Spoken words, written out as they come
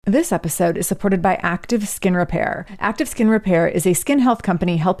This episode is supported by Active Skin Repair. Active Skin Repair is a skin health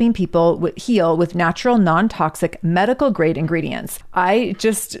company helping people heal with natural, non-toxic, medical-grade ingredients. I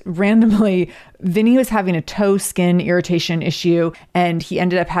just randomly, Vinny was having a toe skin irritation issue, and he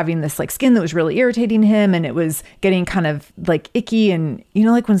ended up having this like skin that was really irritating him, and it was getting kind of like icky, and you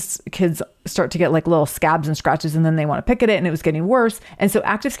know, like when kids start to get like little scabs and scratches and then they want to pick at it, and it was getting worse. And so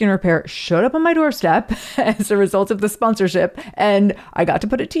Active Skin Repair showed up on my doorstep as a result of the sponsorship, and I got to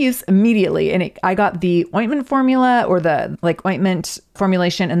put it to use immediately. And I got the ointment formula, or the like ointment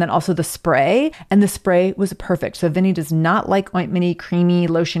formulation, and then also the spray, and the spray was perfect. So Vinny does not like ointmenty, creamy,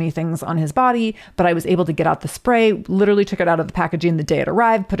 lotiony things on his body, but I was able to get out the spray, literally took it out of the packaging the day it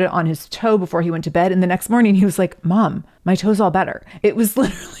arrived, put it on his toe before he went to bed. And the next morning he was like, "Mom, my toe's all better." It was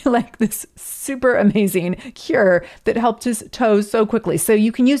literally like this super amazing cure that helped his toes so quickly. So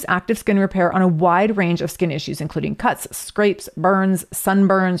you can use Active Skin Repair on a wide range of skin issues, including cuts, scrapes, burns,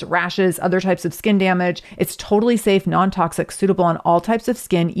 sunburns, rashes, other types of skin damage. It's totally safe, non-toxic, suitable on all types of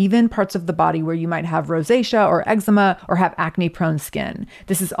skin, even parts of the body where you might have rosacea or eczema or have acne-prone skin.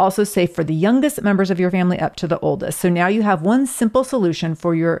 This is also safe for the youngest members of your family up to the oldest. So now you have one simple solution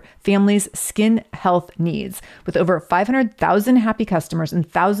for your family's skin health needs. With over 500,000 happy customers and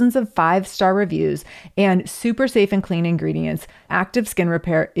thousands of 5-star reviews and super safe and clean ingredients, Active Skin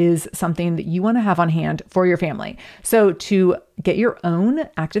Repair is something that you want to have on hand for your family. So to get your own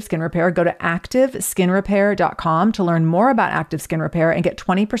Active Skin Repair, go to activeskinrepair.com to learn more about Active Skin Repair and get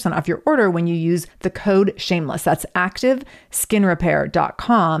 20% off your order when you use the code SHAMELESS. That's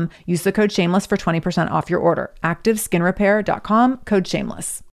activeskinrepair.com. Use the code SHAMELESS for 20% off your order. activeskinrepair.com, code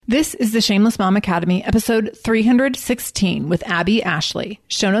SHAMELESS. This is the Shameless Mom Academy, episode 316 with Abbey Ashley.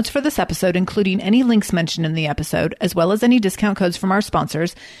 Show notes for this episode, including any links mentioned in the episode, as well as any discount codes from our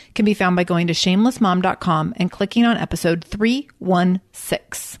sponsors, can be found by going to shamelessmom.com and clicking on episode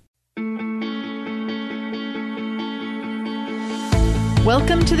 316.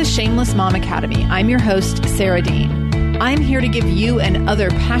 Welcome to the Shameless Mom Academy. I'm your host, Sarah Dean. I'm here to give you and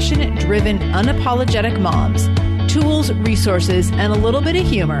other passionate, driven, unapologetic moms tools, resources, and a little bit of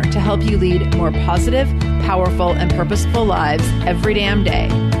humor to help you lead more positive, powerful, and purposeful lives every damn day.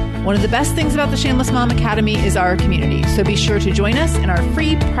 One of the best things about the Shameless Mom Academy is our community, so be sure to join us in our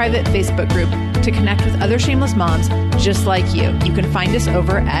free private Facebook group to connect with other shameless moms just like you. You can find us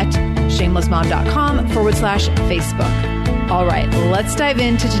over at shamelessmom.com/Facebook. All right, let's dive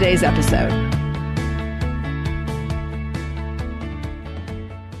into today's episode.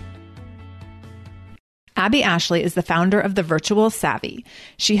 Abbey Ashley is the founder of The Virtual Savvy.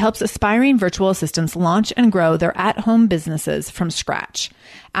 She helps aspiring virtual assistants launch and grow their at-home businesses from scratch.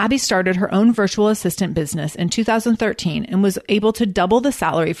 Abbey started her own virtual assistant business in 2013 and was able to double the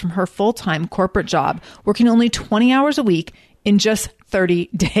salary from her full-time corporate job, working only 20 hours a week in just 30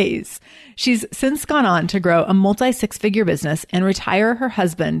 days. She's since gone on to grow a multi-six-figure business and retire her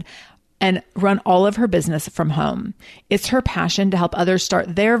husband and run all of her business from home. It's her passion to help others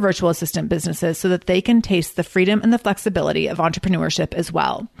start their virtual assistant businesses so that they can taste the freedom and the flexibility of entrepreneurship as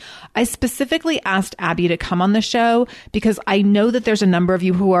well. I specifically asked Abbey to come on the show because I know that there's a number of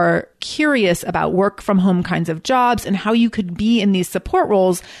you who are curious about work from home kinds of jobs and how you could be in these support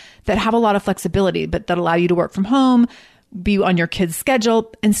roles that have a lot of flexibility, but that allow you to work from home, be on your kids'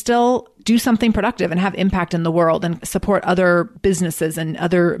 schedule, and still do something productive and have impact in the world and support other businesses and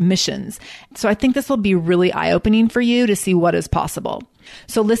other missions. So I think this will be really eye-opening for you to see what is possible.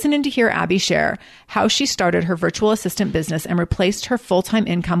 So listen in to hear Abbey share how she started her virtual assistant business and replaced her full-time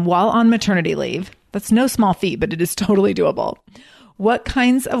income while on maternity leave. That's no small feat, but it is totally doable. What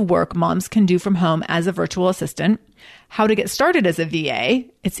kinds of work moms can do from home as a virtual assistant, how to get started as a VA.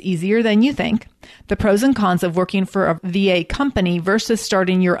 It's easier than you think. The pros and cons of working for a VA company versus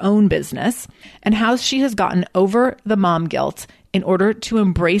starting your own business, and how she has gotten over the mom guilt in order to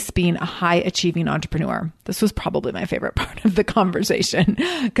embrace being a high-achieving entrepreneur. This was probably my favorite part of the conversation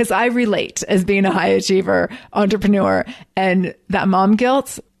because I relate as being a high-achiever entrepreneur, and that mom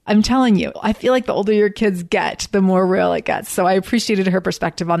guilt, I'm telling you, I feel like the older your kids get, the more real it gets. So I appreciated her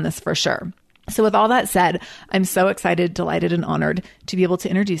perspective on this for sure. So with all that said, I'm so excited, delighted, and honored to be able to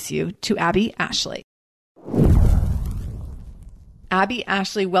introduce you to Abbey Ashley. Abbey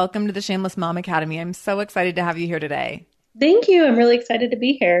Ashley, welcome to the Shameless Mom Academy. I'm so excited to have you here today. Thank you. I'm really excited to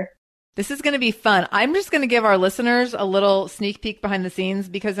be here. This is going to be fun. I'm just going to give our listeners a little sneak peek behind the scenes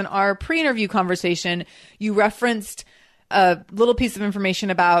because in our pre-interview conversation, you referenced a little piece of information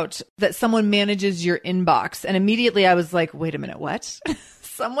about that someone manages your inbox. And immediately I was like, wait a minute, what?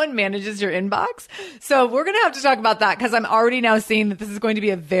 someone manages your inbox. So we're going to have to talk about that because I'm already now seeing that this is going to be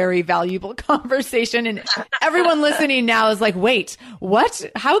a very valuable conversation. And everyone listening now is like, wait, what?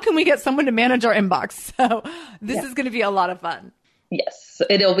 How can we get someone to manage our inbox? So this is going to be a lot of fun. Yes,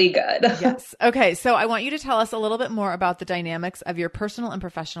 it'll be good. Yes. Okay. So I want you to tell us a little bit more about the dynamics of your personal and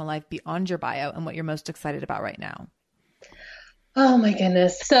professional life beyond your bio and what you're most excited about right now. Oh my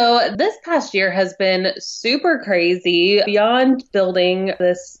goodness. So this past year has been super crazy. Beyond building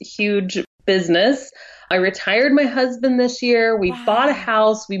this huge business, I retired my husband this year. We bought a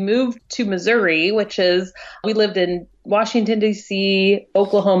house. We moved to Missouri, we lived in Washington, D.C.,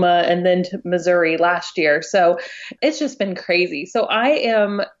 Oklahoma, and then to Missouri last year. So it's just been crazy. So I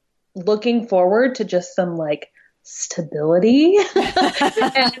am looking forward to just some stability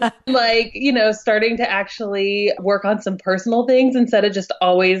and starting to actually work on some personal things instead of just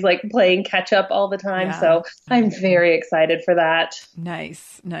always playing catch up all the time. Yeah. So I'm very excited for that.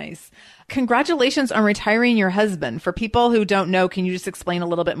 Nice. Congratulations on retiring your husband. For people who don't know, can you just explain a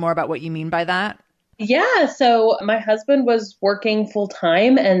little bit more about what you mean by that? Yeah. So my husband was working full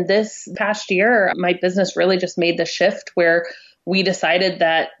time, and this past year, my business really just made the shift where we decided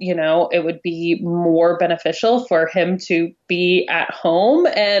that, it would be more beneficial for him to be at home.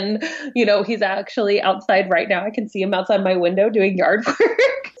 And, he's actually outside right now. I can see him outside my window doing yard work.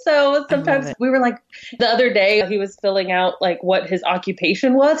 So sometimes we were the other day, he was filling out what his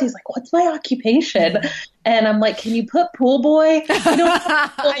occupation was. He's like, what's my occupation? And I'm like, can you put pool boy?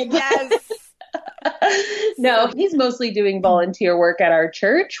 Yes. No, he's mostly doing volunteer work at our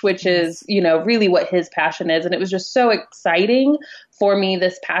church, which is, really what his passion is. And it was just so exciting for me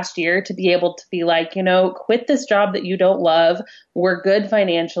this past year to be able to be quit this job that you don't love. We're good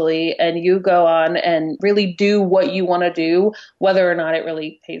financially, and you go on and really do what you want to do, whether or not it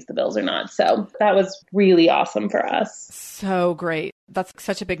really pays the bills or not. So that was really awesome for us. So great. That's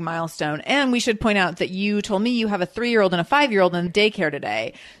such a big milestone. And we should point out that you told me you have a 3-year-old and a 5-year-old in daycare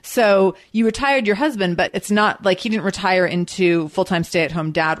today. So you retired your husband, but it's not like he didn't retire into full-time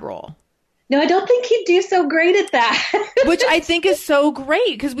stay-at-home dad role. No, I don't think he'd do so great at that. Which I think is so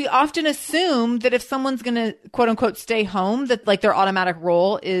great, because we often assume that if someone's going to quote unquote stay home, that their automatic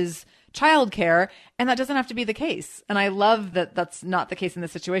role is childcare, and that doesn't have to be the case. And I love that that's not the case in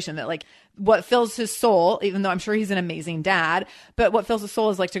this situation, that what fills his soul, even though I'm sure he's an amazing dad, but what fills his soul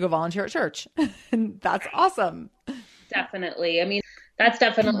is to go volunteer at church. And that's awesome. Definitely. I mean, that's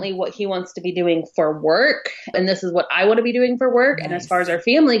definitely what he wants to be doing for work. And this is what I want to be doing for work. Nice. And as far as our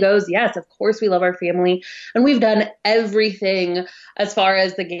family goes, yes, of course we love our family. And we've done everything as far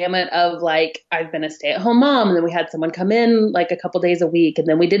as the gamut of I've been a stay-at-home mom, and then we had someone come in a couple days a week, and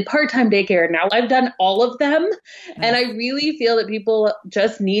then we did part-time daycare. Now I've done all of them. Nice. And I really feel that people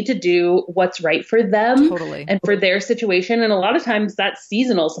just need to do what's right for them. Totally. And for their situation. And a lot of times that's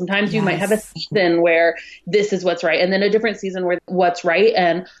seasonal. Sometimes you might have a season where this is what's right, and then a different season where what's right.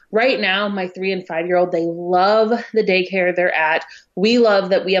 And right now, my 3 and 5-year-old, they love the daycare they're at. We love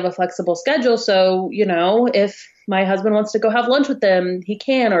that we have a flexible schedule. So, if my husband wants to go have lunch with them, he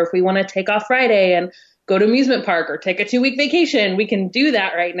can. Or if we want to take off Friday and go to amusement park or take a 2-week vacation, we can do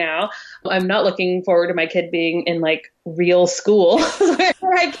that right now. I'm not looking forward to my kid being in real school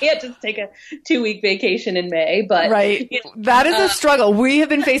where I can't just take a 2-week vacation in May. But right. That is a struggle. We have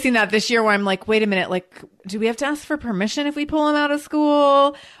been facing that this year where I'm wait a minute, do we have to ask for permission if we pull him out of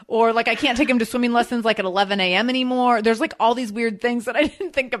school? Or I can't take him to swimming lessons at 11 a.m. anymore. There's all these weird things that I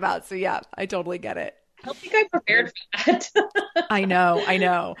didn't think about. So yeah, I totally get it. I don't think I'm prepared for that. I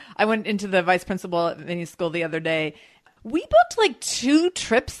know. I went into the vice principal at any school the other day. We booked 2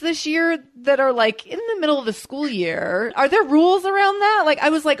 trips this year that are in the middle of the school year. Are there rules around that? I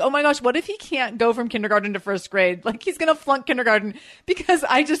was oh my gosh, what if he can't go from kindergarten to first grade? He's going to flunk kindergarten because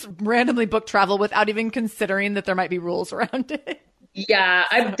I just randomly booked travel without even considering that there might be rules around it. Yeah,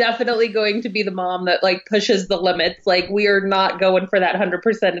 I'm definitely going to be the mom that pushes the limits. We are not going for that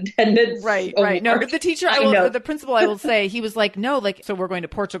 100% attendance. Right. No, but the teacher, the principal, I will say, he was no, so we're going to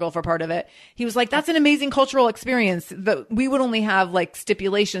Portugal for part of it. He was that's an amazing cultural experience. That we would only have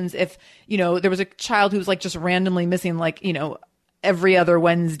stipulations if, there was a child who was just randomly missing, every other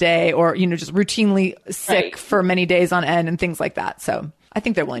Wednesday, or, just routinely sick for many days on end and things like that. So I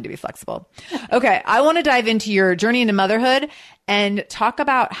think they're willing to be flexible. Okay. I want to dive into your journey into motherhood and talk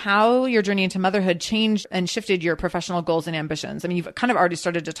about how your journey into motherhood changed and shifted your professional goals and ambitions. I mean, you've kind of already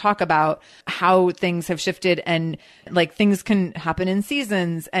started to talk about how things have shifted, and things can happen in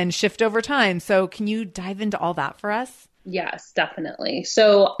seasons and shift over time. So can you dive into all that for us? Yes, definitely.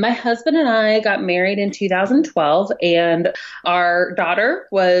 So my husband and I got married in 2012, and our daughter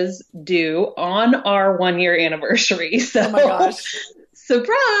was due on our 1-year anniversary. So, oh my gosh.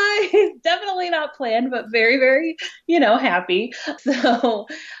 surprise, definitely not planned, but very, very, happy. So,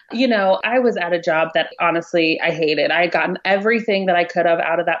 I was at a job that honestly I hated. I had gotten everything that I could have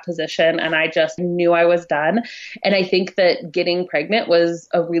out of that position and I just knew I was done. And I think that getting pregnant was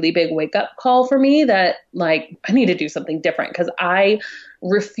a really big wake up call for me that like, I need to do something different because I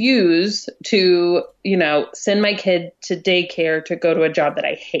refuse to, send my kid to daycare to go to a job that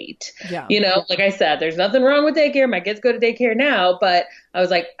I hate. Yeah. Like I said, there's nothing wrong with daycare. My kids go to daycare now, but I was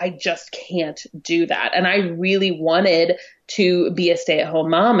like, I just can't do that. And I really wanted to be a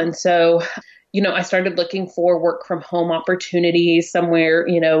stay-at-home mom. And so, I started looking for work from home opportunities somewhere,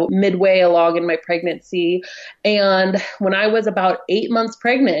 midway along in my pregnancy. And when I was about 8 months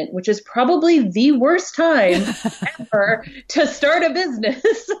pregnant, which is probably the worst time ever to start a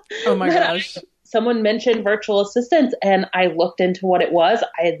business. Oh my gosh. Someone mentioned virtual assistants and I looked into what it was.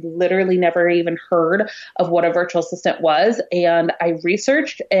 I had literally never even heard of what a virtual assistant was. And I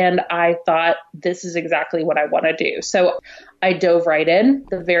researched and I thought, this is exactly what I want to do. So I dove right in.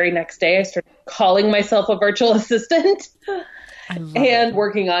 The very next day, I started calling myself a virtual assistant and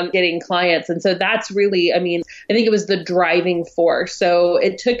working on getting clients. And so that's really, I think it was the driving force. So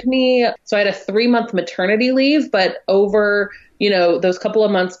it took me, I had a 3-month maternity leave, but over those couple of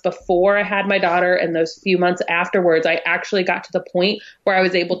months before I had my daughter and those few months afterwards, I actually got to the point where I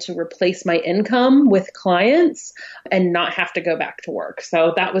was able to replace my income with clients and not have to go back to work.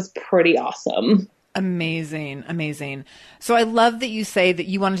 So that was pretty awesome. Amazing. Amazing. So I love that you say that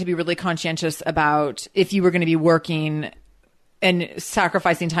you wanted to be really conscientious about if you were going to be working and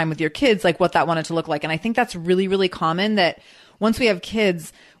sacrificing time with your kids, like what that wanted to look like. And I think that's really, really common that once we have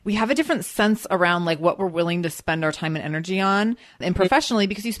kids, we have a different sense around like what we're willing to spend our time and energy on. And professionally,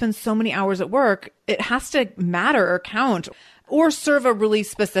 because you spend so many hours at work, it has to matter or count or serve a really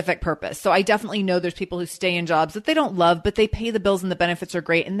specific purpose. So I definitely know there's people who stay in jobs that they don't love, but they pay the bills and the benefits are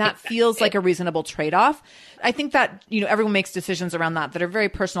great. And that feels like a reasonable trade-off. I think that, everyone makes decisions around that are very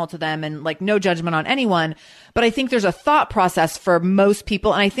personal to them and like no judgment on anyone. But I think there's a thought process for most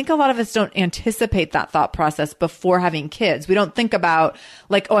people. And I think a lot of us don't anticipate that thought process before having kids. We don't think about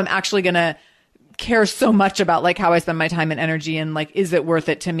like, oh, I'm actually going to care so much about like how I spend my time and energy and like, is it worth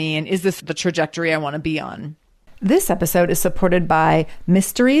it to me? And is this the trajectory I want to be on? This episode is supported by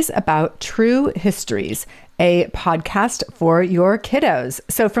Mysteries About True Histories, a podcast for your kiddos.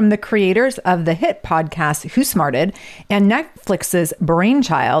 So from the creators of the hit podcast Who Smarted and Netflix's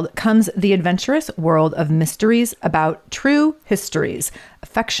Brainchild comes the adventurous world of Mysteries About True Histories,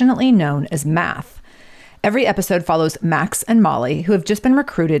 affectionately known as Math. Every episode follows Max and Molly, who have just been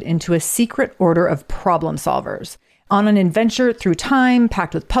recruited into a secret order of problem solvers, on an adventure through time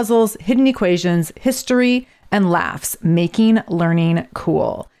packed with puzzles, hidden equations, history, and laughs, making learning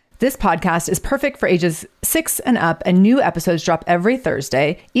cool. This podcast is perfect for ages 6 and up, and new episodes drop every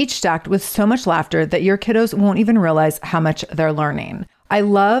Thursday, each stacked with so much laughter that your kiddos won't even realize how much they're learning. I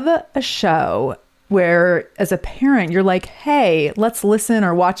love a show where, as a parent, you're like, hey, let's listen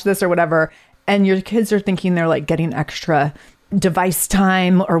or watch this or whatever, and your kids are thinking they're like getting extra device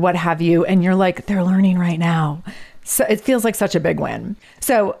time or what have you, and you're like, they're learning right now. So it feels like such a big win.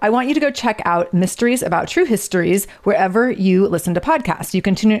 So I want you to go check out Mysteries About True Histories wherever you listen to podcasts. You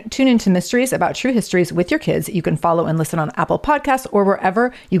can tune into Mysteries About True Histories with your kids. You can follow and listen on Apple Podcasts or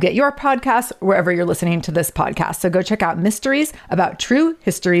wherever you get your podcasts, wherever you're listening to this podcast. So go check out Mysteries About True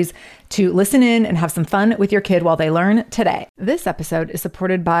Histories to listen in and have some fun with your kid while they learn today. This episode is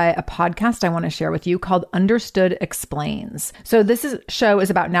supported by a podcast I want to share with you called Understood Explains. So this show is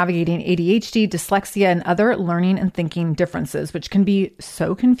about navigating ADHD, dyslexia, and other learning and thinking differences, which can be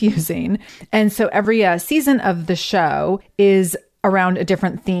so confusing. And so every season of the show is around a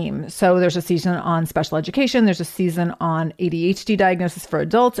different theme. So there's a season on special education, there's a season on ADHD diagnosis for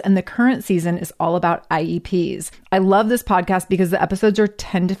adults, and the current season is all about IEPs. I love this podcast because the episodes are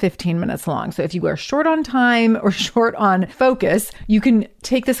 10 to 15 minutes long. So if you are short on time or short on focus, you can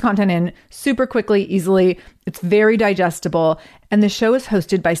take this content in super quickly, easily. It's very digestible. And the show is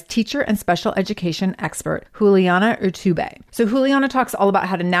hosted by teacher and special education expert Juliana Urtube. So Juliana talks all about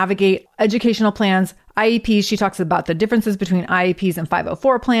how to navigate educational plans, IEPs. She talks about the differences between IEPs and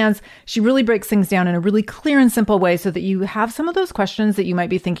 504 plans. She really breaks things down in a really clear and simple way so that you have some of those questions that you might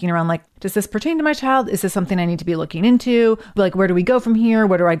be thinking around, like, does this pertain to my child? Is this something I need to be looking into? Like, where do we go from here?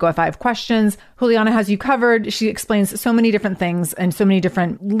 Where do I go if I have questions? Juliana has you covered. She explains so many different things and so many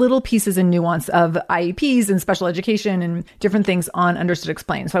different little pieces and nuance of IEPs and special education and different things on Understood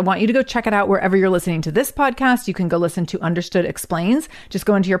Explains. So I want you to go check it out wherever you're listening to this podcast. You can go listen to Understood Explains. Just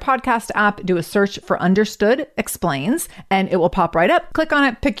go into your podcast app, do a search for Understood Explains, and it will pop right up. Click on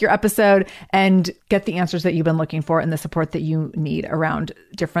it, pick your episode, and get the answers that you've been looking for and the support that you need around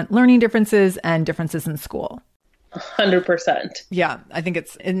different learning differences and differences in school. 100%. Yeah, I think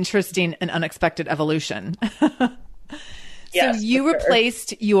it's interesting and unexpected evolution. Yes, so you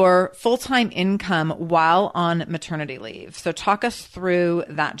replaced your full-time income while on maternity leave. So talk us through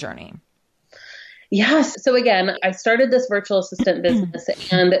that journey. Yes. So again, I started this virtual assistant business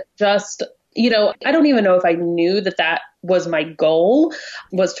and just, I don't even know if I knew that was my goal,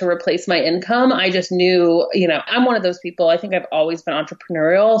 was to replace my income. I just knew, I'm one of those people. I think I've always been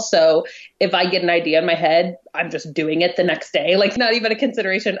entrepreneurial. So if I get an idea in my head, I'm just doing it the next day. Like not even a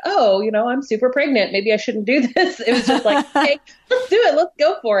consideration. Oh, I'm super pregnant. Maybe I shouldn't do this. It was just like, hey, let's do it. Let's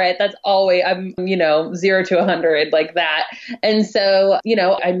go for it. That's always, I'm, 0 to 100 like that. And so,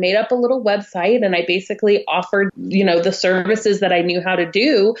 I made up a little website and I basically offered, the services that I knew how to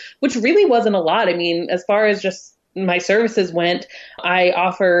do, which really wasn't a lot. I mean, as far as just my services went, I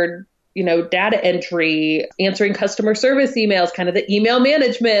offered, data entry, answering customer service emails, kind of the email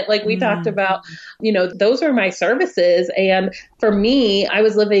management, like we talked about, those are my services. And for me, I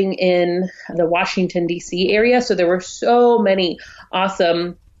was living in the Washington, D.C. area. So there were so many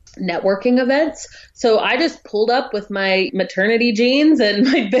awesome networking events. So I just pulled up with my maternity jeans and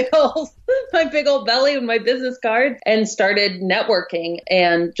my big old belly and my business card and started networking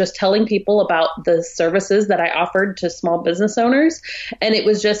and just telling people about the services that I offered to small business owners. And it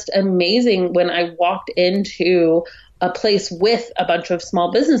was just amazing when I walked into a place with a bunch of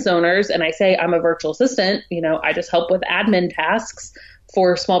small business owners and I say, I'm a virtual assistant, I just help with admin tasks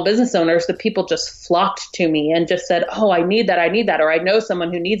for small business owners. The people just flocked to me and just said, oh, I need that. Or I know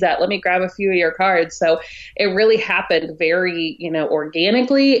someone who needs that. Let me grab a few of your cards. So it really happened very,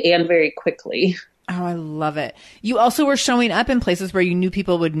 organically and very quickly. Oh, I love it. You also were showing up in places where you knew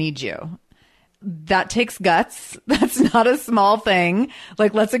people would need you. That takes guts. That's not a small thing.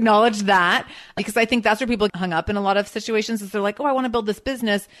 Like, let's acknowledge that, because I think that's where people hung up in a lot of situations is they're like, oh, I want to build this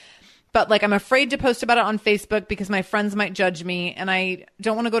business. But like, I'm afraid to post about it on Facebook because my friends might judge me. And I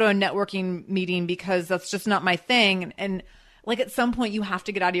don't want to go to a networking meeting because that's just not my thing. And like, at some point you have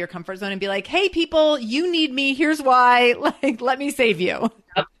to get out of your comfort zone and be like, hey, people, you need me. Here's why. Like, let me save you.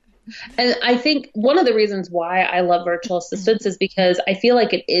 Yep. And I think one of the reasons why I love virtual assistants is because I feel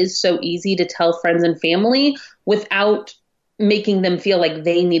like it is so easy to tell friends and family without making them feel like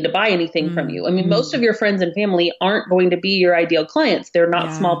they need to buy anything from you. I mean, most of your friends and family aren't going to be your ideal clients. They're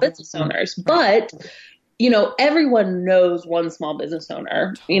not small business owners, but everyone knows one small business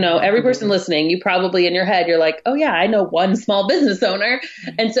owner. Every person listening, you probably in your head, you're like, oh yeah, I know one small business owner.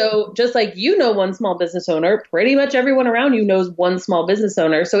 And so just like one small business owner, pretty much everyone around you knows one small business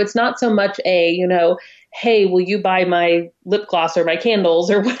owner. So it's not so much a, hey, will you buy my lip gloss or my candles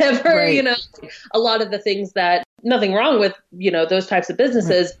or whatever, right. A lot of the things that nothing wrong with, those types of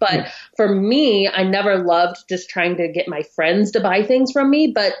businesses. But for me, I never loved just trying to get my friends to buy things from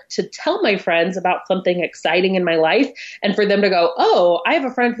me, but to tell my friends about something exciting in my life and for them to go, oh, I have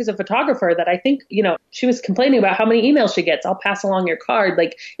a friend who's a photographer that I think, she was complaining about how many emails she gets. I'll pass along your card.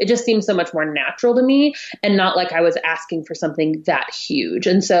 Like, it just seems so much more natural to me and not like I was asking for something that huge.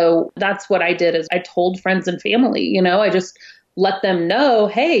 And so that's what I did is I told friends and family, I just let them know,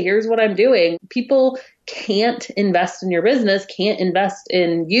 hey, here's what I'm doing. People can't invest in your business, can't invest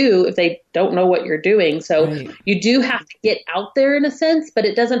in you if they don't know what you're doing. So you do have to get out there in a sense, but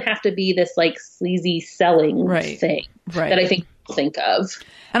it doesn't have to be this like sleazy selling thing that I think people think of.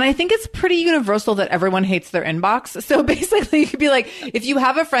 And I think it's pretty universal that everyone hates their inbox. So basically you could be like, if you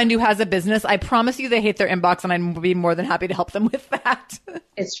have a friend who has a business, I promise you they hate their inbox and I'd be more than happy to help them with that.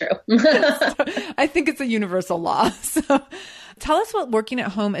 It's true. So I think it's a universal law. So tell us what working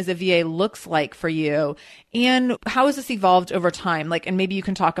at home as a VA looks like for you and how has this evolved over time? Like, and maybe you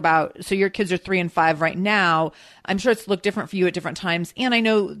can talk about, so your kids are 3 and 5 right now. I'm sure it's looked different for you at different times. And I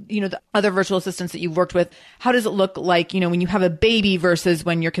know, the other virtual assistants that you've worked with, how does it look like, when you have a baby versus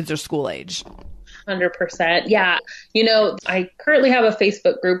when your kids are school age? 100%. Yeah. I currently have a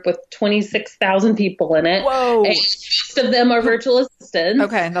Facebook group with 26,000 people in it. Whoa. And most of them are virtual assistants.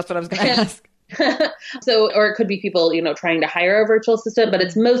 Okay. That's what I was going to ask. So, or it could be people, trying to hire a virtual assistant, but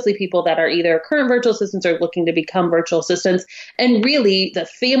it's mostly people that are either current virtual assistants or looking to become virtual assistants. And really the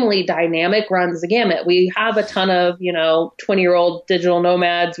family dynamic runs the gamut. We have a ton of, 20-year-old digital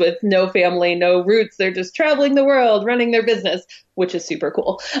nomads with no family, no roots. They're just traveling the world, running their business, which is super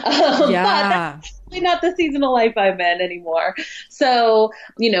cool. Yeah. not the seasonal life I'm in anymore. So,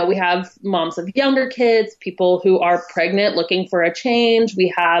 we have moms of younger kids, people who are pregnant looking for a change.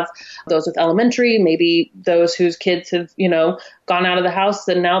 We have those with elementary, maybe those whose kids have, gone out of the house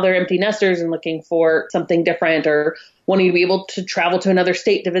and now they're empty nesters and looking for something different, or wanting to be able to travel to another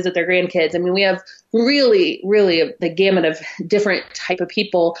state to visit their grandkids. I mean, we have really, really the gamut of different type of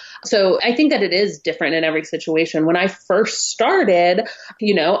people. So I think that it is different in every situation. When I first started,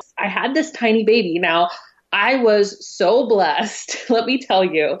 I had this tiny baby. Now, I was so blessed. Let me tell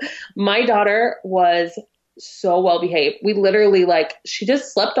you, my daughter was so well behaved. We literally she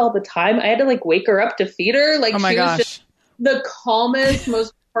just slept all the time. I had to wake her up to feed her. Oh my gosh. Was just the calmest,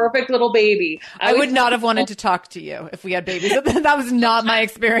 most perfect little baby. I would not have wanted to talk to you if we had babies. That was not my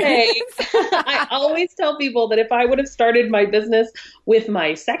experience. I always tell people that if I would have started my business with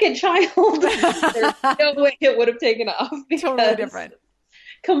my second child, there's no way it would have taken off. Totally different.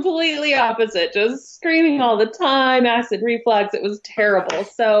 Completely opposite, just screaming all the time, acid reflux. It was terrible.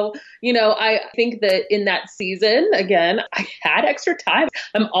 So, I think that in that season, again, I had extra time.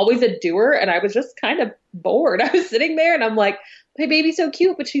 I'm always a doer, and I was just kind of bored. I was sitting there and I'm like, my baby's so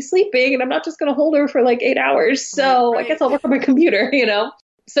cute, but she's sleeping and I'm not just going to hold her for 8 hours. So right. I guess I'll work on my computer,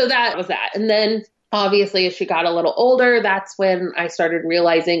 So that was that. And then obviously as she got a little older, that's when I started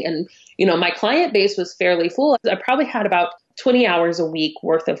realizing, and, my client base was fairly full. I probably had about 20 hours a week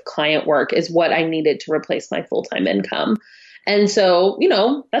worth of client work is what I needed to replace my full-time income. And so,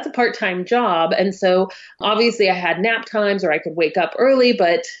 that's a part-time job. And so obviously I had nap times or I could wake up early,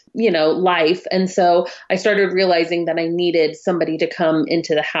 but, life. And so I started realizing that I needed somebody to come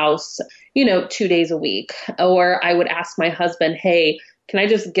into the house, 2 days a week. Or I would ask my husband, hey, can I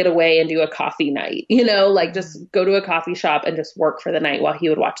just get away and do a coffee night? Just go to a coffee shop and just work for the night while he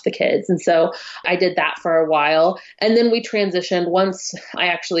would watch the kids. And so I did that for a while. And then we transitioned once I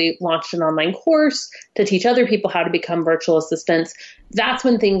actually launched an online course to teach other people how to become virtual assistants. That's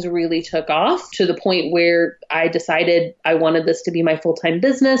when things really took off to the point where I decided I wanted this to be my full-time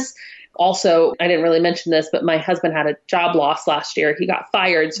business. Also, I didn't really mention this, but my husband had a job loss last year. He got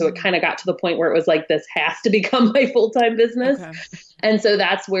fired. So it kind of got to the point where it was this has to become my full-time business. Okay. And so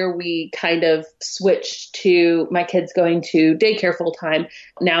that's where we kind of switched to my kids going to daycare full-time.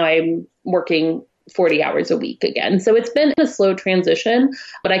 Now I'm working 40 hours a week again. So it's been a slow transition,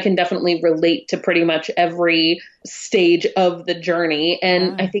 but I can definitely relate to pretty much every stage of the journey.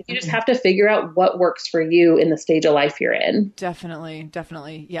 And I think you just have to figure out what works for you in the stage of life you're in.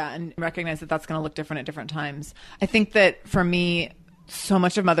 Definitely. Yeah. And recognize that that's going to look different at different times. I think that for me, so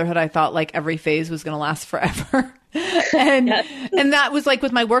much of motherhood, I thought every phase was going to last forever. And and that was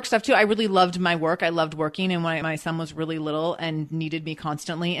with my work stuff too. I really loved my work. I loved working. And when my son was really little and needed me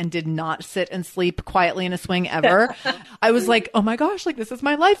constantly and did not sit and sleep quietly in a swing ever, I was like, oh my gosh, this is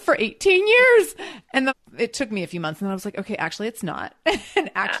my life for 18 years. And it took me a few months and then I was like, okay, actually it's not. And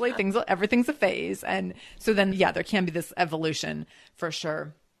actually everything's a phase. And so then, there can be this evolution for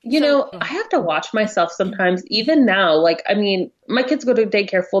sure. I have to watch myself sometimes, even now. My kids go to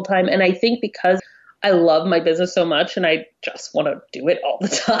daycare full time. And I think because I love my business so much and I just want to do it all the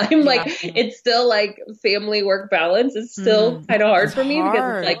time. It's still family work balance is still kind of hard for me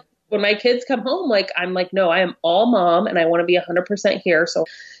because it's when my kids come home, I'm no, I am all mom and I want to be 100% here. So,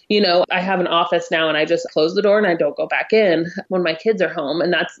 I have an office now and I just close the door and I don't go back in when my kids are home.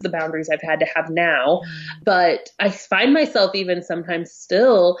 And that's the boundaries I've had to have now. But I find myself even sometimes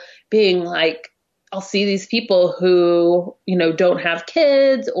still being I'll see these people who, don't have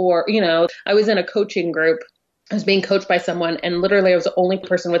kids or, I was in a coaching group. I was being coached by someone and literally I was the only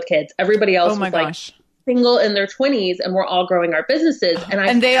person with kids. Everybody else was single in their 20s and we're all growing our businesses.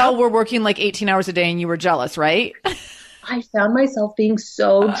 And they all were working 18 hours a day and you were jealous, right? I found myself being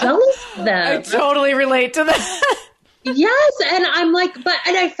so jealous of them. I totally relate to that. Yes. And I'm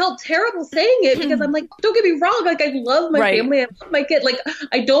and I felt terrible saying it because I'm don't get me wrong. I love my family. I love my kid.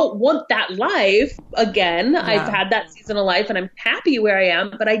 I don't want that life again. Yeah. I've had that season of life and I'm happy where I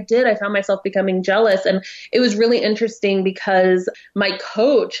am, but I found myself becoming jealous. And it was really interesting because my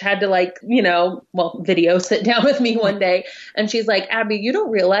coach had to video sit down with me one day. And she's like, Abby, you don't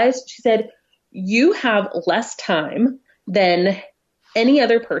realize, she said, you have less time than any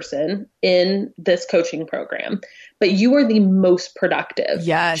other person in this coaching program, but you are the most productive.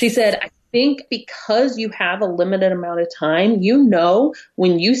 Yes. She said, I think because you have a limited amount of time, you know,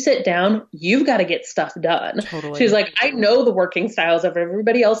 when you sit down, you've got to get stuff done. Totally. She's like, I know the working styles of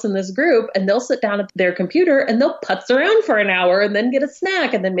everybody else in this group, and they'll sit down at their computer and they'll putz around for an hour and then get a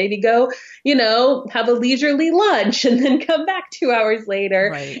snack and then maybe go, you know, have a leisurely lunch and then come back 2 hours later.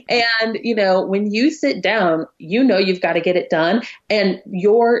 Right. And, you know, when you sit down, you know, you've got to get it done. And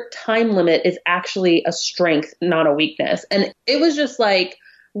your time limit is actually a strength, not a weakness. And it was just like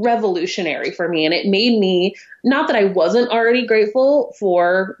revolutionary for me. And it made me, not that I wasn't already grateful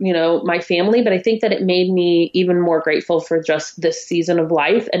for, you know, my family, but I think that it made me even more grateful for just this season of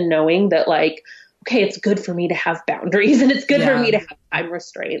life and knowing that, like, okay, it's good for me to have boundaries and it's good for me to have time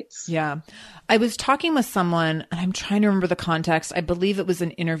restraints. Yeah. I was talking with someone, and I'm trying to remember the context. I believe it was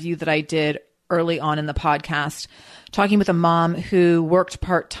an interview that I did early on in the podcast, talking with a mom who worked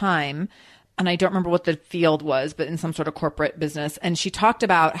part-time, and I don't remember what the field was, but in some sort of corporate business. And she talked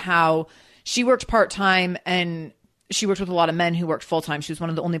about how she worked part-time and she worked with a lot of men who worked full-time. She was one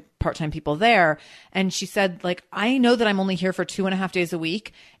of the only part-time people there. And she said, like, I know that I'm only here for 2.5 days a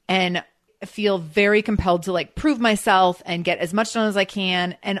week, and feel very compelled to like prove myself and get as much done as I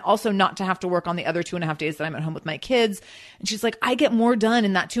can, and also not to have to work on the other 2.5 days that I'm at home with my kids. And she's like, I get more done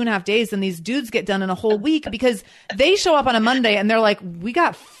in that 2.5 days than these dudes get done in a whole week, because they show up on a Monday and they're like, we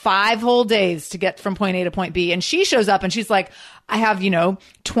got 5 whole days to get from point A to point B. And she shows up and she's like, I have,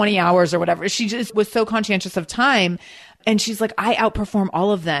 20 hours or whatever. She just was so conscientious of time. And she's like, I outperform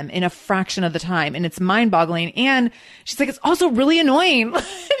all of them in a fraction of the time. And it's mind boggling. And she's like, it's also really annoying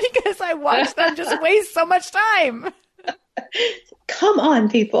because I watch them just waste so much time. Come on,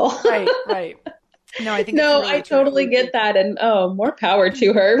 people. Right. No, I think I totally get that. And more power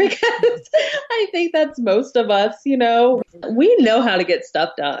to her, because I think that's most of us, we know how to get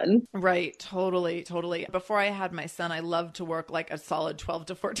stuff done. Right. Totally. Before I had my son, I loved to work like a solid 12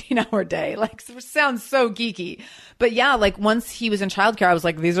 to 14 hour day. Like, it sounds so geeky, but yeah, like once he was in childcare, I was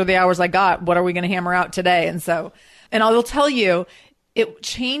like, these are the hours I got. What are we going to hammer out today? And I will tell you, it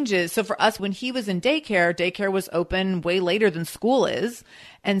changes. So for us, when he was in daycare was open way later than school is.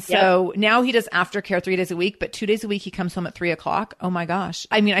 And so now he does aftercare 3 days a week, but 2 days a week he comes home at 3:00. Oh my gosh.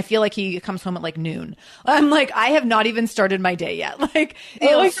 I mean, I feel like he comes home at like noon. I'm like, I have not even started my day yet. Like, it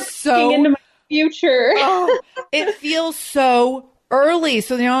feels so into my future. It feels so early.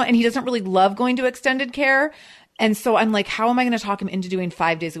 So, and he doesn't really love going to extended care. And so I'm like, how am I going to talk him into doing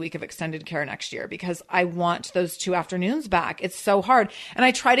 5 days a week of extended care next year? Because I want those 2 afternoons back. It's so hard. And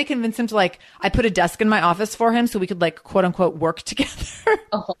I try to convince him to I put a desk in my office for him so we could quote unquote work together.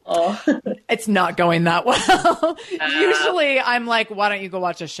 Oh. It's not going that well. Usually I'm like, why don't you go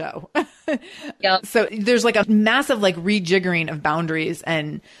watch a show? Yeah. So there's a massive rejiggering of boundaries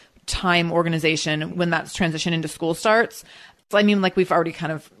and time organization when that transition into school starts. I mean, we've already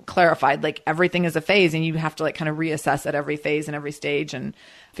kind of clarified, everything is a phase, and you have to kind of reassess at every phase and every stage and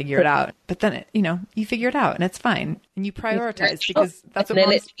figure it out. But then, you figure it out and it's fine, and you prioritize, because that's what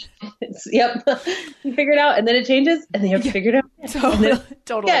moms... Yep. You figure it out and then it changes and then you have to figure it out.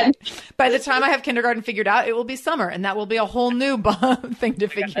 Totally. By the time I have kindergarten figured out, it will be summer, and that will be a whole new thing to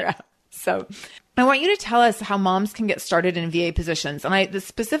figure out. So I want you to tell us how moms can get started in VA positions. And I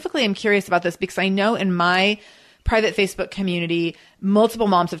specifically am curious about this because I know in my private Facebook community, multiple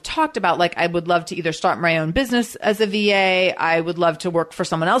moms have talked about, I would love to either start my own business as a VA. I would love to work for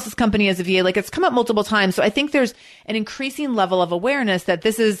someone else's company as a VA. It's come up multiple times. So I think there's an increasing level of awareness that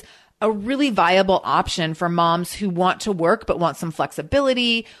this is a really viable option for moms who want to work, but want some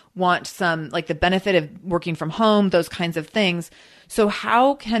flexibility, want some, the benefit of working from home, those kinds of things. So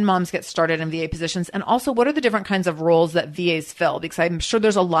how can moms get started in VA positions? And also, what are the different kinds of roles that VAs fill? Because I'm sure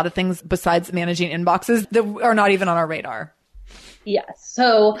there's a lot of things besides managing inboxes that are not even on our radar. Yes.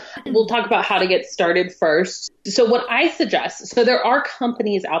 So we'll talk about how to get started first. So what I suggest, so there are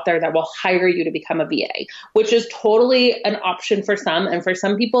companies out there that will hire you to become a VA, which is totally an option for some. And for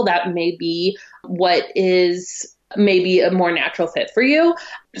some people, that may be what is maybe a more natural fit for you.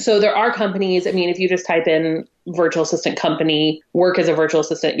 So there are companies, if you just type in virtual assistant company, work as a virtual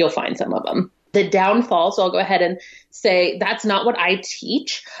assistant, you'll find some of them. The downfall, so I'll go ahead and say that's not what I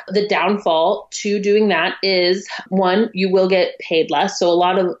teach. The downfall to doing that is, one, you will get paid less. So a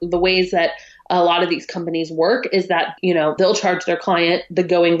lot of the ways that a lot of these companies work is that, they'll charge their client the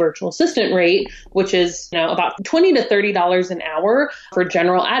going virtual assistant rate, which is, about $20 to $30 an hour for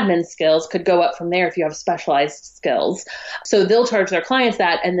general admin skills, could go up from there if you have specialized skills. So they'll charge their clients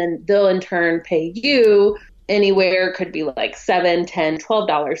that, and then they'll in turn pay you anywhere, could be $7, $10,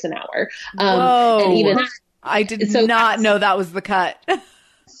 $12 an hour. Whoa. And even I did not know that was the cut.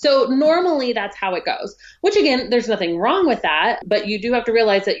 So normally that's how it goes, which again, there's nothing wrong with that, but you do have to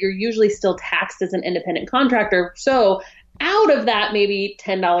realize that you're usually still taxed as an independent contractor. So out of that, maybe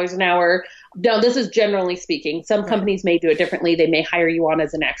 $10 an hour. Now, this is generally speaking. Some companies may do it differently. They may hire you on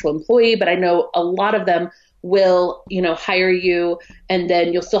as an actual employee, but I know a lot of them will, hire you, and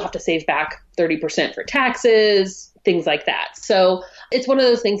then you'll still have to save back 30% for taxes, things like that. So it's one of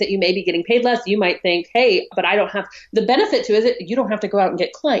those things that you may be getting paid less. You might think, hey, but I don't have the benefit to it. You don't have to go out and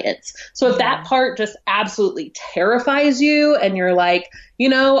get clients. So if that part just absolutely terrifies you and you're like,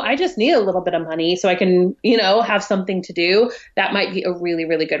 I just need a little bit of money so I can, have something to do, that might be a really,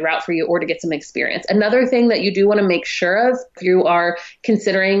 really good route for you, or to get some experience. Another thing that you do want to make sure of if you are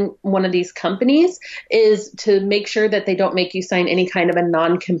considering one of these companies is to make sure that they don't make you sign any kind of a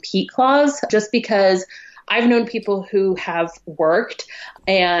non-compete clause, just because I've known people who have worked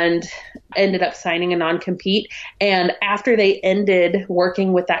and ended up signing a non-compete. And after they ended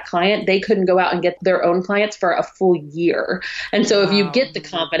working with that client, they couldn't go out and get their own clients for a full year. And so if you get the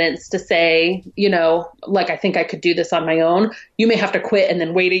confidence to say, I think I could do this on my own, you may have to quit and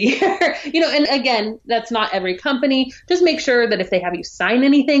then wait a year, and again, that's not every company. Just make sure that if they have you sign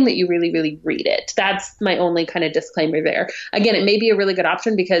anything that you really, really read it. That's my only kind of disclaimer there. Again, it may be a really good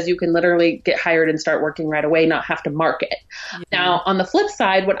option because you can literally get hired and start working right away, not have to market. Now, on the flip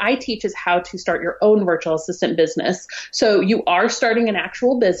side, what I teach is how to start your own virtual assistant business. So you are starting an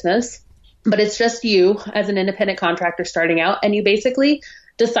actual business, but it's just you as an independent contractor starting out, and you basically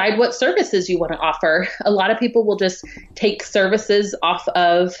decide what services you want to offer. A lot of people will just take services off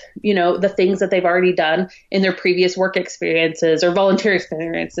of, the things that they've already done in their previous work experiences or volunteer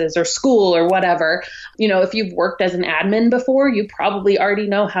experiences or school or whatever. If you've worked as an admin before, you probably already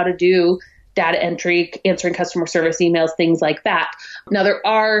know how to do data entry, answering customer service emails, things like that. Now, there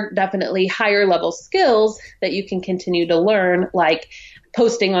are definitely higher level skills that you can continue to learn, like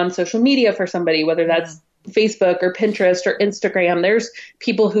posting on social media for somebody, whether that's Facebook or Pinterest or Instagram. There's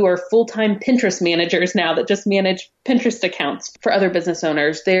people who are full-time Pinterest managers now that just manage Pinterest accounts for other business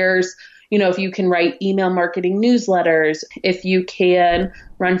owners. There's, if you can write email marketing newsletters, if you can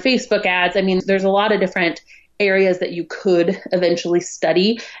run Facebook ads. I mean, there's a lot of different areas that you could eventually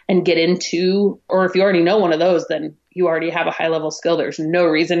study and get into, or if you already know one of those, then you already have a high level skill. There's no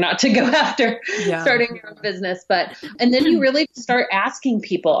reason not to go after starting your own business. And then you really start asking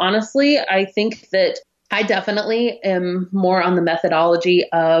people. Honestly, I think that I definitely am more on the methodology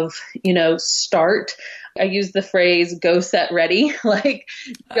of, start. I use the phrase go, set, ready,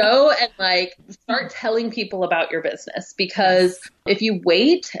 go and start telling people about your business. Because if you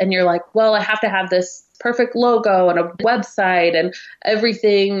wait and you're like, well, I have to have this perfect logo and a website and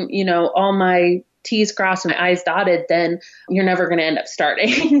everything, all my T's crossed and I's dotted, then you're never going to end up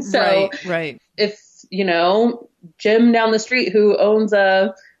starting. So right. If, Jim down the street who owns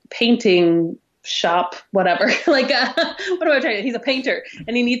a painting shop, whatever, what am I trying to, he's a painter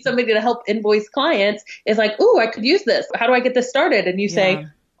and he needs somebody to help invoice clients, is like, ooh, I could use this. How do I get this started? And you say,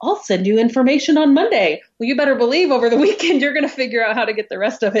 I'll send you information on Monday. Well, you better believe over the weekend, you're going to figure out how to get the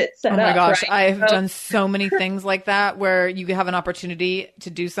rest of it set up. Oh my gosh. Right? I've done so many things like that where you have an opportunity to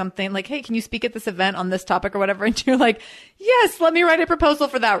do something like, hey, can you speak at this event on this topic or whatever? And you're like, yes, let me write a proposal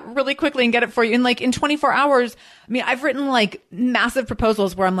for that really quickly and get it for you. And in 24 hours, I mean, I've written massive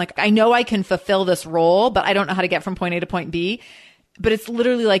proposals where I'm like, I know I can fulfill this role, but I don't know how to get from point A to point B. But it's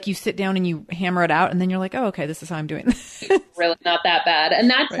literally like you sit down and you hammer it out and then you're like, oh, okay, this is how I'm doing this. Really not that bad. And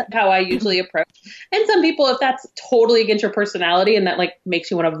that's how I usually approach. And some people, if that's totally against your personality and that makes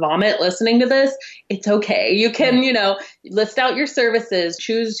you want to vomit listening to this, it's okay. You can, list out your services,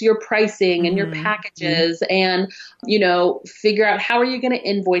 choose your pricing and your packages and, figure out how are you going to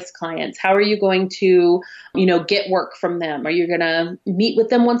invoice clients? How are you going to, get work from them? Are you going to meet with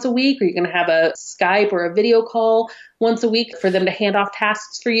them once a week? Are you going to have a Skype or a video call once a week for them to hand off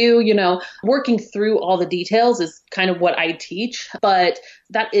tasks for you? Working through all the details is kind of what I teach, but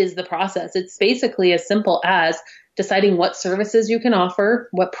that is the process. It's basically as simple as deciding what services you can offer,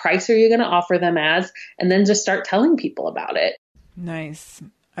 what price are you going to offer them as, and then just start telling people about it. Nice.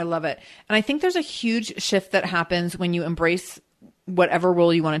 I love it. And I think there's a huge shift that happens when you embrace whatever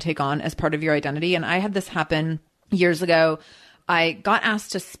role you want to take on as part of your identity. And I had this happen years ago. I got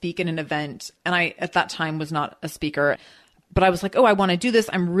asked to speak in an event, and I, at that time, was not a speaker, but I was like, oh, I want to do this.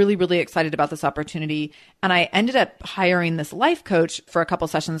 I'm really, really excited about this opportunity. And I ended up hiring this life coach for a couple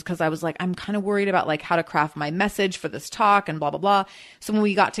sessions because I was like, I'm kind of worried about how to craft my message for this talk and blah, blah, blah. So when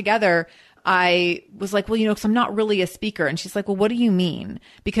we got together, I was like, well, because I'm not really a speaker. And she's like, well, what do you mean?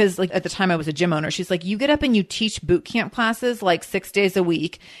 Because like at the time I was a gym owner, she's like, you get up and you teach boot camp classes like 6 days a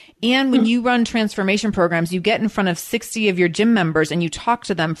week. And when you run transformation programs, you get in front of 60 of your gym members and you talk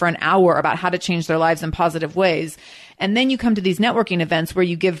to them for an hour about how to change their lives in positive ways. And then you come to these networking events where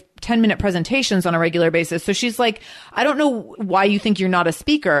you give 10-minute presentations on a regular basis. So she's like, I don't know why you think you're not a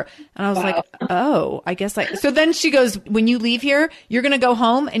speaker. And I was like, oh, I guess so then she goes, when you leave here, you're going to go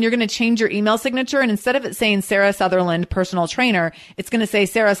home and you're going to change your email signature. And instead of it saying Sarah Sutherland, personal trainer, it's going to say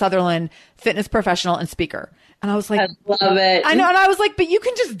Sarah Sutherland, fitness professional and speaker. And I was like, I love it. I know. And I was like, but you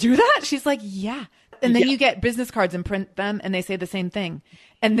can just do that. She's like, yeah. And then you get business cards and print them and they say the same thing.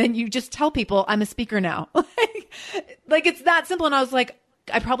 And then you just tell people I'm a speaker now. like it's that simple. And I was like,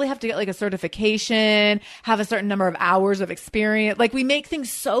 I probably have to get like a certification, have a certain number of hours of experience. Like we make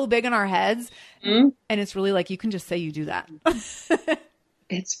things so big in our heads. Mm-hmm. And it's really like, you can just say you do that.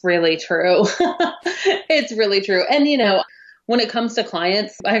 It's really true. It's really true. And when it comes to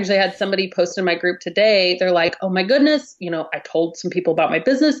clients, I actually had somebody post in my group today. They're like, oh my goodness, I told some people about my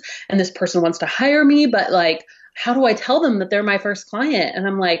business and this person wants to hire me, but like, how do I tell them that they're my first client? And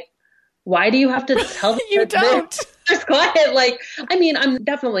I'm like, why do you have to tell them you don't? First client? Like, I mean, I'm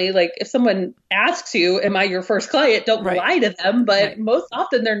definitely like, if someone asks you, am I your first client? Don't lie to them. But most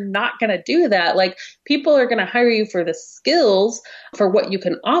often they're not going to do that. Like people are going to hire you for the skills, for what you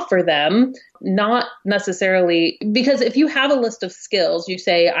can offer them, not necessarily because if you have a list of skills, you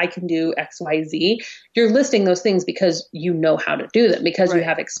say, I can do X, Y, Z, you're listing those things because you know how to do them, because you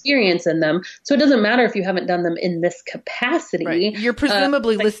have experience in them. So it doesn't matter if you haven't done them in this capacity. Right. You're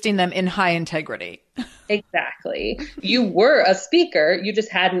presumably listing them in high integrity. Exactly. You were a speaker. You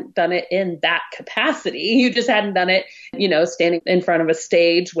just hadn't done it in that capacity. You just hadn't done it, standing in front of a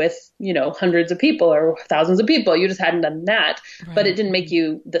stage with, hundreds of people or thousands of people. You just hadn't done that, but it didn't make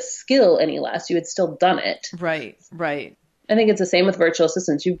you the skill any less. You had still done it. Right. I think it's the same with virtual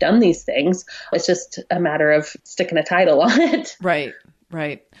assistants. You've done these things. It's just a matter of sticking a title on it. Right.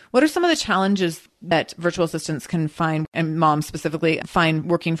 What are some of the challenges that virtual assistants can find, and moms specifically find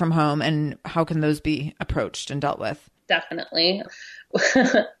working from home, and how can those be approached and dealt with? Definitely.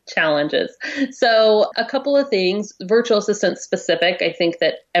 Challenges. So a couple of things, virtual assistant specific. I think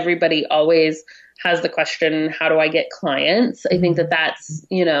that everybody always has the question, how do I get clients? I think that that's,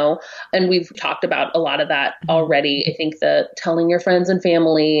 and we've talked about a lot of that already. I think the telling your friends and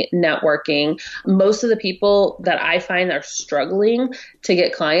family, networking, most of the people that I find are struggling to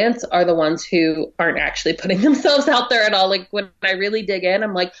get clients are the ones who aren't actually putting themselves out there at all. Like when I really dig in,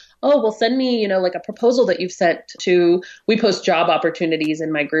 I'm like, oh, well, send me, like a proposal that you've sent to, we post job opportunities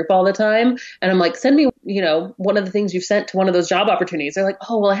in my group all the time. And I'm like, send me, one of the things you've sent to one of those job opportunities. They're like,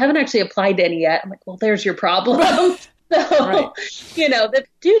 oh, well, I haven't actually applied to any yet. I'm like, well, there's your problem. So,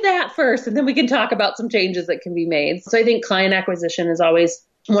 do that first, and then we can talk about some changes that can be made. So I think client acquisition is always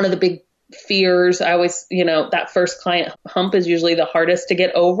one of the big fears. I always, that first client hump is usually the hardest to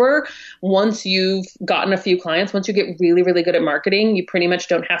get over. Once you've gotten a few clients, once you get really, really good at marketing, you pretty much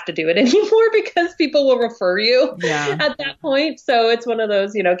don't have to do it anymore because people will refer you at that point. So it's one of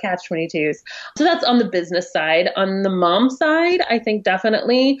those, catch-22s. So that's on the business side. On the mom side, I think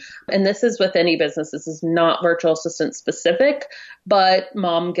definitely, and this is with any business, this is not virtual assistant specific, but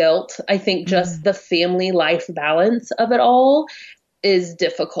mom guilt. I think just the family life balance of it all is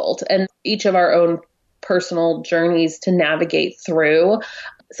difficult, and each of our own personal journeys to navigate through.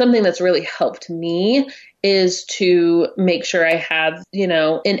 Something that's really helped me is to make sure I have,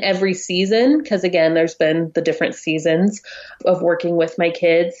 in every season, because again, there's been the different seasons of working with my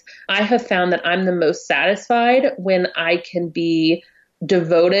kids. I have found that I'm the most satisfied when I can be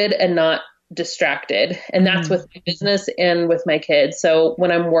devoted and not distracted. And that's with my business and with my kids. So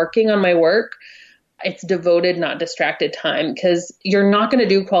when I'm working on my work, it's devoted, not distracted time, because you're not going to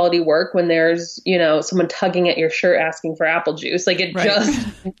do quality work when there's, someone tugging at your shirt asking for apple juice. Like it just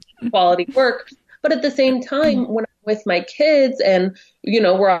quality work. But at the same time, when I'm with my kids and,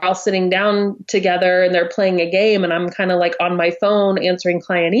 we're all sitting down together and they're playing a game and I'm kind of like on my phone answering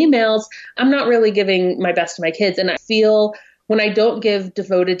client emails, I'm not really giving my best to my kids. And I feel when I don't give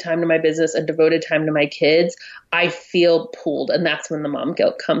devoted time to my business and devoted time to my kids, I feel pulled. And that's when the mom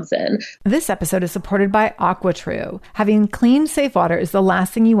guilt comes in. This episode is supported by AquaTrue. Having clean, safe water is the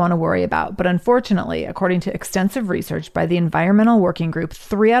last thing you want to worry about. But unfortunately, according to extensive research by the Environmental Working Group,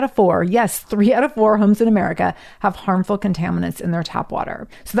 3 out of 4 homes in America have harmful contaminants in their tap water.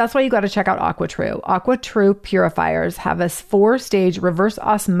 So that's why you got to check out AquaTrue. AquaTrue purifiers have a 4-stage reverse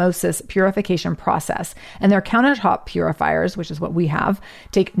osmosis purification process. And their countertop purifiers, which is what we have,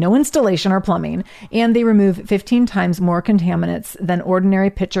 take no installation or plumbing, and they remove 15 times more contaminants than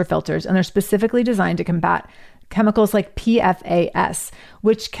ordinary pitcher filters, and they're specifically designed to combat chemicals like PFAS,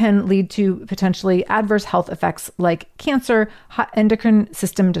 which can lead to potentially adverse health effects like cancer, endocrine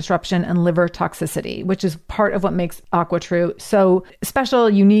system disruption, and liver toxicity, which is part of what makes AquaTrue so special,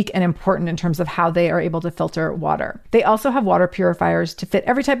 unique, and important in terms of how they are able to filter water. They also have water purifiers to fit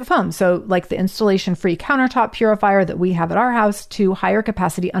every type of home. So like the installation-free countertop purifier that we have at our house to higher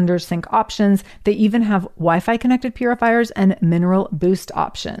capacity under sink options. They even have Wi-Fi connected purifiers and mineral boost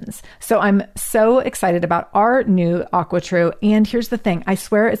options. So I'm so excited about our new AquaTrue. And here's the thing. I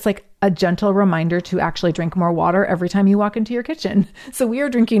swear it's like a gentle reminder to actually drink more water every time you walk into your kitchen. So we are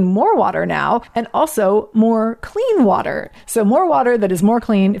drinking more water now and also more clean water. So more water that is more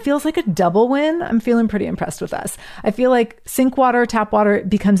clean. It feels like a double win. I'm feeling pretty impressed with us. I feel like sink water, tap water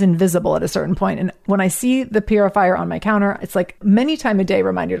becomes invisible at a certain point. And when I see the purifier on my counter, it's like many times a day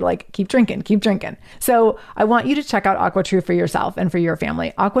reminder to like, keep drinking, keep drinking. So I want you to check out AquaTrue for yourself and for your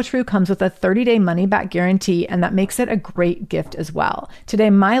family. AquaTrue comes with a 30-day money-back guarantee, and that makes it a great gift as well. Today,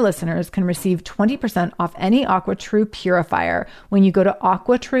 my listeners can receive 20% off any AquaTrue purifier when you go to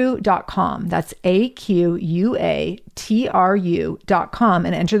aquatrue.com. That's AQUATRU.com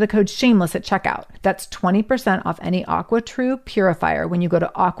and enter the code shameless at checkout. That's 20% off any AquaTrue purifier when you go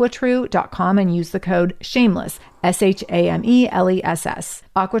to aquatrue.com and use the code shameless, SHAMELESS.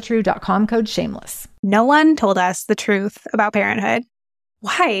 aquatrue.com, code shameless. No one told us the truth about parenthood.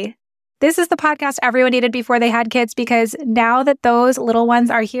 Why? This is the podcast everyone needed before they had kids, because now that those little ones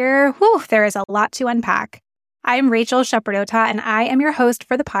are here, there is a lot to unpack. I'm Rachel Shepardota, and I am your host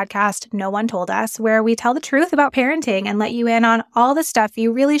for the podcast No One Told Us, where we tell the truth about parenting and let you in on all the stuff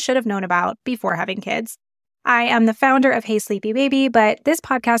you really should have known about before having kids. I am the founder of Hey Sleepy Baby, but this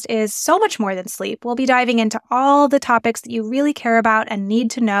podcast is so much more than sleep. We'll be diving into all the topics that you really care about and need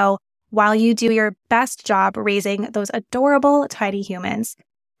to know while you do your best job raising those adorable tiny humans.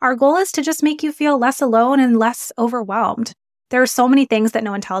 Our goal is to just make you feel less alone and less overwhelmed. There are so many things that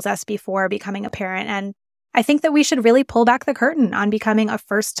no one tells us before becoming a parent, and I think that we should really pull back the curtain on becoming a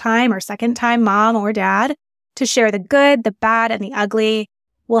first-time or second-time mom or dad to share the good, the bad, and the ugly.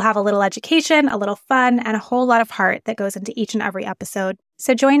 We'll have a little education, a little fun, and a whole lot of heart that goes into each and every episode.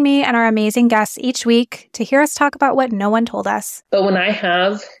 So join me and our amazing guests each week to hear us talk about what no one told us. But when I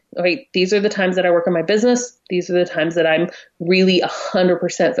have, these are the times that I work on my business. These are the times that I'm really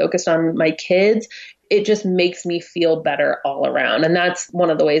 100% focused on my kids. It just makes me feel better all around. And that's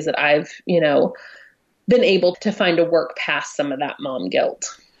one of the ways that I've, been able to find a work past some of that mom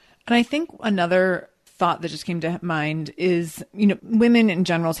guilt. And I think another thought that just came to mind is, women in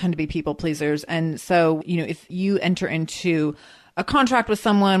general tend to be people pleasers. And so, if you enter into a contract with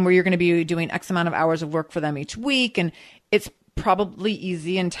someone where you're going to be doing X amount of hours of work for them each week, and it's probably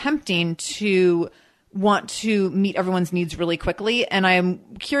easy and tempting to want to meet everyone's needs really quickly. And I'm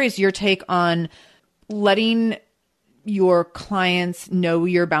curious your take on letting your clients know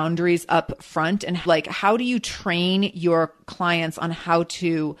your boundaries up front, and like, how do you train your clients on how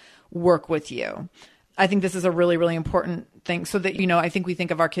to work with you? I think this is a really, really important thing so that, I think we think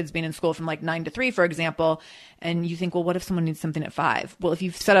of our kids being in school from like 9 to 3, for example, and you think, well, what if someone needs something at 5? Well, if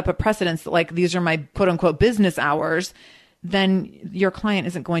you've set up a precedence that like, these are my quote unquote business hours, then your client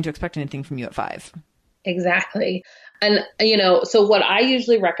isn't going to expect anything from you at 5. Exactly. And, so what I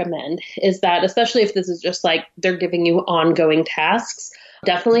usually recommend is that, especially if this is just like they're giving you ongoing tasks,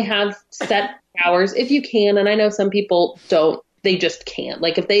 definitely have set hours if you can. And I know some people don't, they just can't.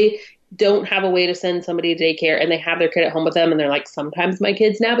 Like if they don't have a way to send somebody to daycare and they have their kid at home with them and they're like, sometimes my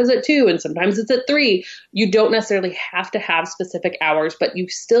kid's nap is at 2 and sometimes it's at 3. You don't necessarily have to have specific hours, but you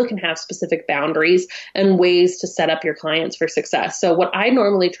still can have specific boundaries and ways to set up your clients for success. So what I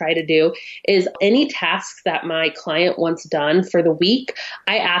normally try to do is any tasks that my client wants done for the week,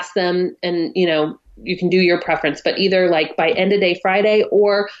 I ask them, and you can do your preference, but either like by end of day Friday,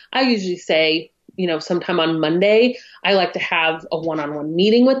 or I usually say, sometime on Monday, I like to have a one-on-one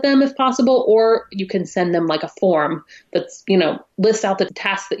meeting with them if possible, or you can send them like a form that's, lists out the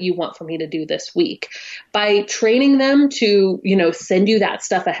tasks that you want for me to do this week. By training them to, send you that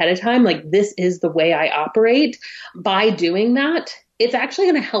stuff ahead of time, like this is the way I operate, by doing that, it's actually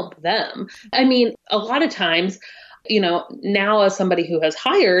going to help them. I mean, a lot of times, now as somebody who has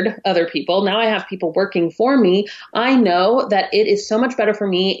hired other people, now I have people working for me. I know that it is so much better for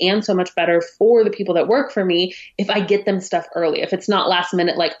me and so much better for the people that work for me if I get them stuff early, if it's not last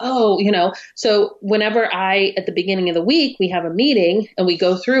minute, like, so whenever at the beginning of the week, we have a meeting and we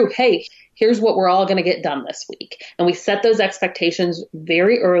go through, hey, here's what we're all going to get done this week. And we set those expectations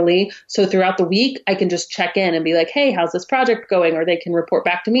very early. So throughout the week, I can just check in and be like, hey, how's this project going? Or they can report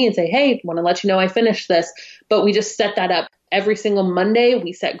back to me and say, hey, want to let you know I finished this. But we just set that up. Every single Monday,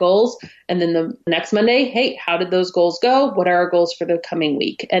 we set goals. And then the next Monday, hey, how did those goals go? What are our goals for the coming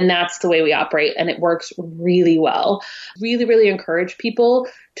week? And that's the way we operate. And it works really well. Really, really encourage people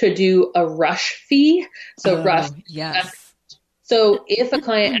to do a rush fee. So rush. Yes. So if a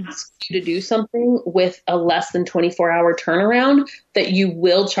client asks you to do something with a less than 24-hour turnaround, that you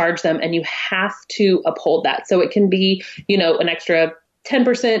will charge them and you have to uphold that. So it can be, an extra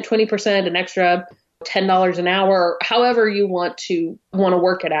 10%, 20%, an extra $10 an hour, however you want to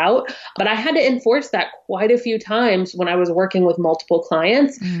work it out. But I had to enforce that quite a few times when I was working with multiple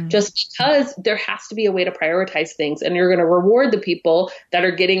clients, just because there has to be a way to prioritize things. And you're going to reward the people that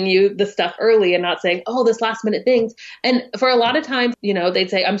are getting you the stuff early and not saying, oh, this last minute things. And for a lot of times, they'd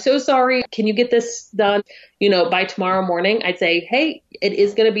say, I'm so sorry. Can you get this done, by tomorrow morning? I'd say, hey, it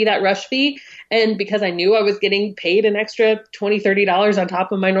is going to be that rush fee. And because I knew I was getting paid an extra $20, $30 on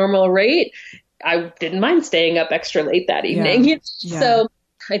top of my normal rate, I didn't mind staying up extra late that evening. Yeah. So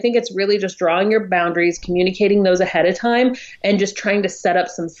I think it's really just drawing your boundaries, communicating those ahead of time, and just trying to set up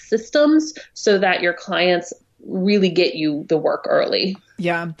some systems so that your clients really get you the work early.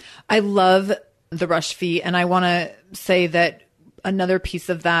 Yeah. I love the rush fee. And I want to say that another piece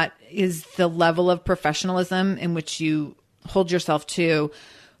of that is the level of professionalism in which you hold yourself to.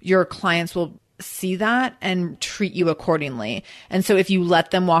 Your clients will see that and treat you accordingly. And so if you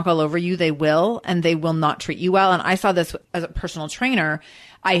let them walk all over you, they will, and they will not treat you well. And I saw this as a personal trainer.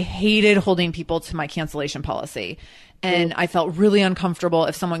 I hated holding people to my cancellation policy. And I felt really uncomfortable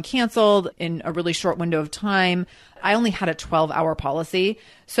if someone canceled in a really short window of time. I only had a 12-hour policy.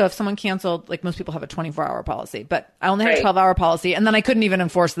 So if someone canceled, like most people have a 24-hour policy, but I only had a 12-hour policy, and then I couldn't even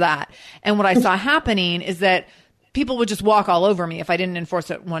enforce that. And what I saw happening is that people would just walk all over me if I didn't enforce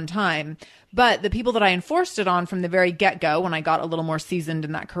it one time. But the people that I enforced it on from the very get-go, when I got a little more seasoned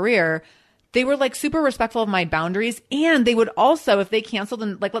in that career, they were like super respectful of my boundaries. And they would also, if they canceled,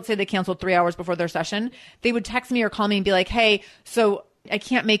 and like, let's say they canceled 3 hours before their session, they would text me or call me and be like, hey, so I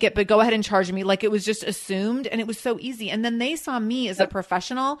can't make it, but go ahead and charge me. Like, it was just assumed, and it was so easy. And then they saw me as a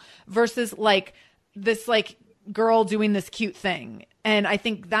professional versus like this like girl doing this cute thing. And I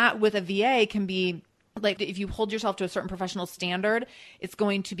think that with a VA can be like, if you hold yourself to a certain professional standard, it's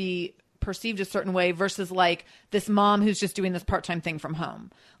going to be perceived a certain way versus like this mom who's just doing this part-time thing from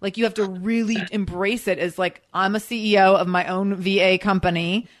home. Like, you have to really embrace it as like, I'm a CEO of my own VA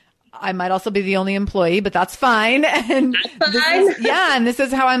company. I might also be the only employee, but that's fine. And that's fine. And this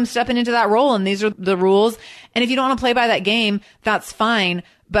is how I'm stepping into that role. And these are the rules. And if you don't want to play by that game, that's fine.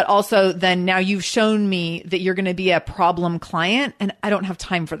 But also then now you've shown me that you're going to be a problem client, and I don't have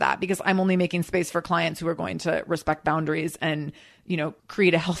time for that because I'm only making space for clients who are going to respect boundaries and,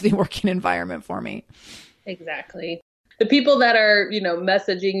 create a healthy working environment for me. Exactly. The people that are,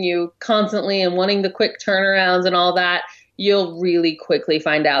 messaging you constantly and wanting the quick turnarounds and all that, you'll really quickly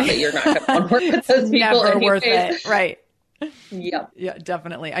find out that you're not going to want to work with those people. Never worth it. Right. Yeah. Yeah,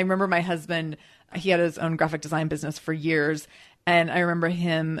 definitely. I remember my husband, he had his own graphic design business for years. And I remember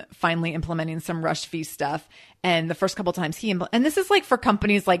him finally implementing some rush fee stuff. And the first couple of times and this is like for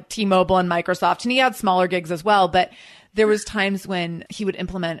companies like T-Mobile and Microsoft, and he had smaller gigs as well. But there was times when he would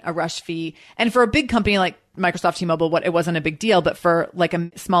implement a rush fee. And for a big company like Microsoft, T-Mobile, it wasn't a big deal. But for like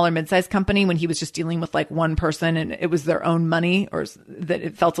a smaller mid-sized company, when he was just dealing with like one person and it was their own money, or that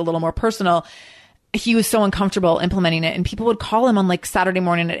it felt a little more personal, he was so uncomfortable implementing it. And people would call him on like Saturday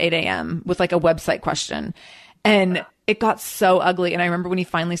morning at 8 a.m. with like a website question. And it got so ugly. And I remember when he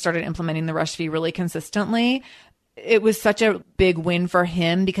finally started implementing the rush fee really consistently, it was such a big win for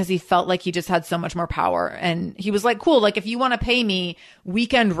him because he felt like he just had so much more power. And he was like, cool, like if you want to pay me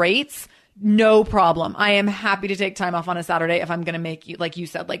weekend rates, no problem. I am happy to take time off on a Saturday if I'm going to make you, like you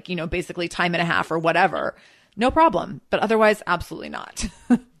said, like, basically time and a half or whatever. No problem. But otherwise, absolutely not.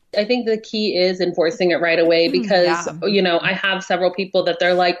 I think the key is enforcing it right away because, I have several people that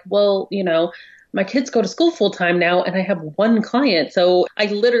they're like, well, my kids go to school full time now and I have one client. So I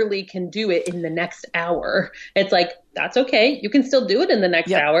literally can do it in the next hour. It's like, that's okay. You can still do it in the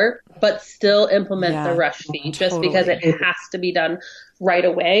next hour, but still implement the rush fee just because it has to be done right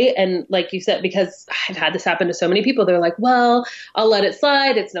away. And like you said, because I've had this happen to so many people, they're like, well, I'll let it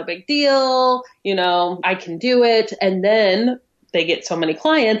slide. It's no big deal. I can do it. And then they get so many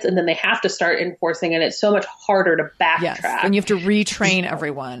clients and then they have to start enforcing it. It's so much harder to backtrack. Yes, and you have to retrain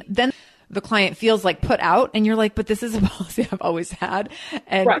everyone. Then the client feels like put out and you're like, but this is a policy I've always had.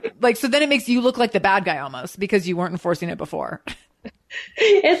 And like, so then it makes you look like the bad guy almost because you weren't enforcing it before.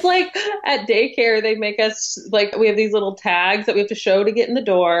 It's like at daycare, they make us like, we have these little tags that we have to show to get in the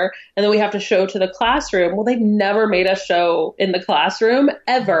door, and then we have to show to the classroom. Well, they've never made us show in the classroom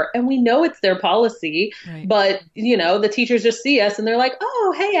ever. And we know it's their policy, Right. but the teachers just see us and they're like,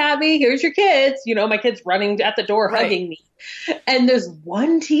 oh, hey, Abby, here's your kids. My kids running at the door, Right. hugging me. And this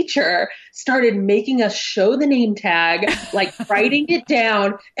one teacher started making us show the name tag, like writing it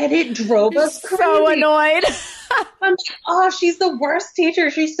down, and it drove us crazy. So annoyed. I'm like, oh, she's the worst teacher.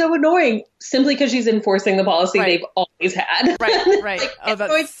 She's so annoying. Simply because she's enforcing the policy Right. they've always had. Right, right. Like, Oh,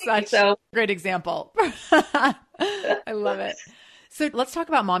 that's such so. a great example. I love it. So let's talk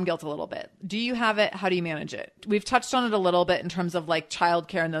about mom guilt a little bit. Do you have it? How do you manage it? We've touched on it a little bit in terms of like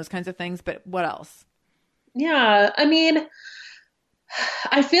childcare and those kinds of things, but what else? Yeah, I mean,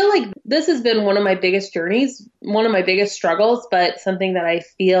 I feel like this has been one of my biggest journeys, one of my biggest struggles, but something that I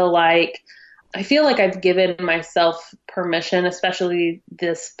feel like I've given myself permission, especially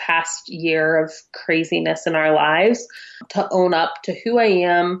this past year of craziness in our lives, to own up to who I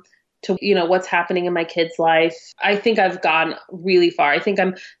am, to, what's happening in my kid's life. I think I've gone really far. I think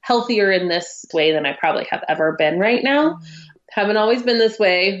I'm healthier in this way than I probably have ever been right now. Haven't always been this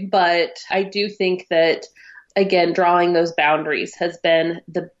way, but I do think that, again, drawing those boundaries has been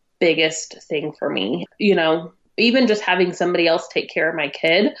the biggest thing for me. Even just having somebody else take care of my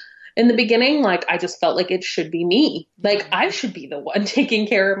kid in the beginning, like I just felt like it should be me. Like I should be the one taking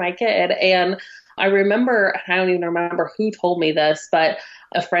care of my kid. And I remember, I don't even remember who told me this, but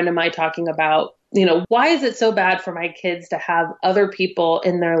a friend of mine talking about, why is it so bad for my kids to have other people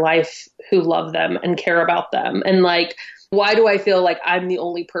in their life who love them and care about them? And like, why do I feel like I'm the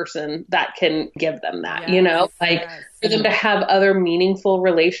only person that can give them that, Yes, for them to have other meaningful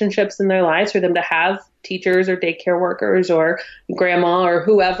relationships in their lives, for them to have teachers or daycare workers or grandma or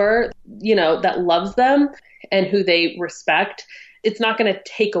whoever, that loves them and who they respect. It's not going to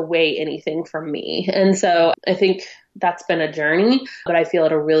take away anything from me. And so I think that's been a journey, but I feel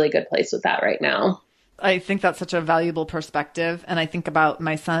at a really good place with that right now. I think that's such a valuable perspective. And I think about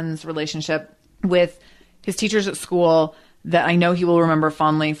my son's relationship with his teachers at school that I know he will remember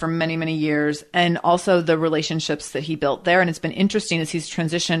fondly for many, many years, and also the relationships that he built there. And it's been interesting as he's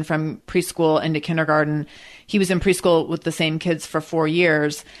transitioned from preschool into kindergarten. He was in preschool with the same kids for 4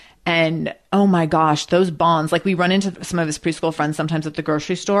 years. And oh my gosh, those bonds, like we run into some of his preschool friends sometimes at the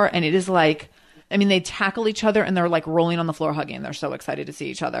grocery store, and it is like, they tackle each other and they're like rolling on the floor hugging. They're so excited to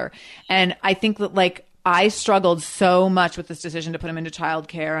see each other. And I think that like I struggled so much with this decision to put him into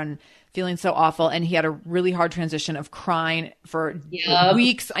childcare and feeling so awful. And he had a really hard transition of crying for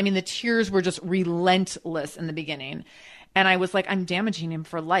weeks. The tears were just relentless in the beginning. And I was like, I'm damaging him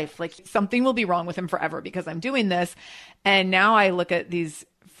for life. Like something will be wrong with him forever because I'm doing this. And now I look at these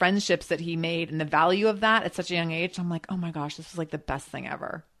friendships that he made and the value of that at such a young age. I'm like, oh my gosh, this was like the best thing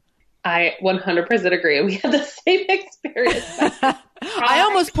ever. I 100% agree. We had the same experience. I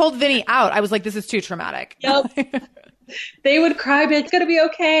almost pulled Vinny out. I was like, this is too traumatic. Yep. They would cry, but it's going to be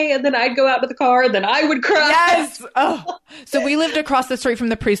okay. And then I'd go out to the car and then I would cry. Yes. Oh. So we lived across the street from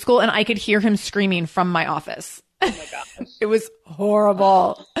the preschool and I could hear him screaming from my office. Oh my gosh. It was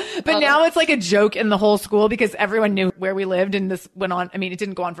horrible. But now it's like a joke in the whole school because everyone knew where we lived, and this went on. It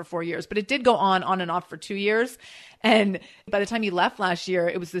didn't go on for 4 years, but it did go on and off for 2 years. And by the time he left last year,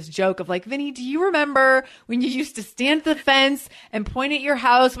 it was this joke of like, Vinny, do you remember when you used to stand at the fence and point at your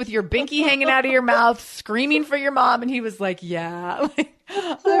house with your binky hanging out of your mouth, screaming for your mom? And he was like, yeah, like,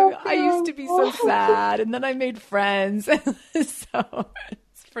 I used to be so sad. And then I made friends. So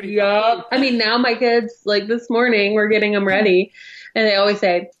it's pretty funny. Now my kids, like this morning, we're getting them ready. And they always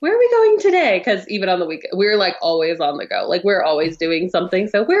say, where are we going today? Because even on the weekend, we're like always on the go. Like we're always doing something.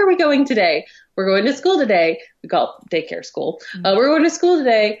 So where are we going today? We're going to school today. We call it daycare school. We're going to school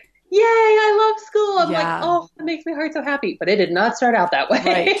today. Yay, I love school. I'm like, oh, it makes my heart so happy. But it did not start out that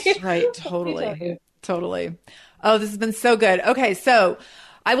way. Right. Totally. Oh, this has been so good. Okay. So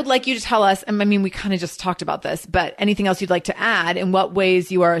I would like you to tell us, we kind of just talked about this, but anything else you'd like to add in what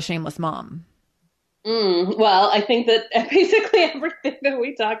ways you are a shameless mom? Well, I think that basically everything that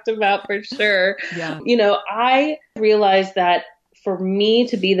we talked about for sure. Yeah. I realized that for me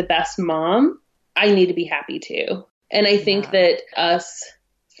to be the best mom, I need to be happy too. And I think that us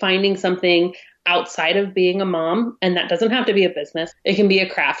finding something outside of being a mom, and that doesn't have to be a business. It can be a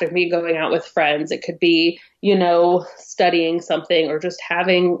craft. It can be going out with friends. It could be, studying something or just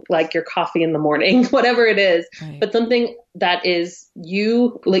having like your coffee in the morning, whatever it is, Right. but something that is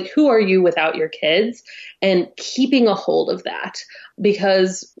you, like, who are you without your kids, and keeping a hold of that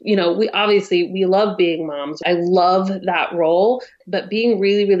because, we love being moms. I love that role, but being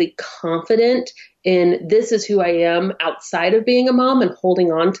really, really confident in this is who I am outside of being a mom and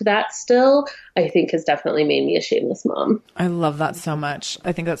holding on to that still, I think has definitely made me a shameless mom. I love that so much.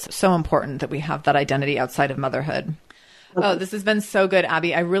 I think that's so important that we have that identity outside of motherhood. Oh, this has been so good,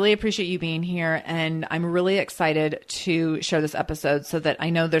 Abby. I really appreciate you being here. And I'm really excited to share this episode so that I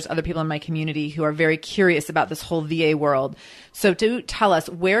know there's other people in my community who are very curious about this whole VA world. So do tell us,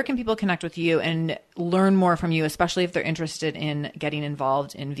 where can people connect with you and learn more from you, especially if they're interested in getting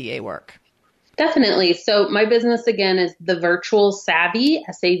involved in VA work? Definitely. So my business, again, is The Virtual Savvy,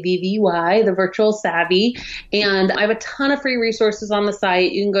 SAVVY, The Virtual Savvy. And I have a ton of free resources on the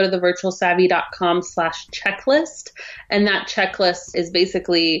site. You can go to thevirtualsavvy.com/checklist. And that checklist is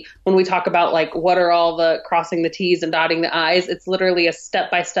basically when we talk about like, what are all the crossing the T's and dotting the I's, it's literally a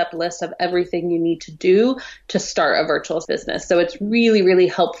step-by-step list of everything you need to do to start a virtual business. So it's really, really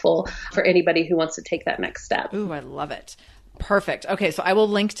helpful for anybody who wants to take that next step. Ooh, I love it. Perfect. Okay. So I will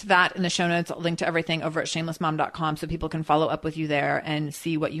link to that in the show notes. I'll link to everything over at shamelessmom.com so people can follow up with you there and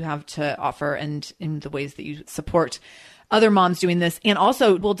see what you have to offer and in the ways that you support other moms doing this. And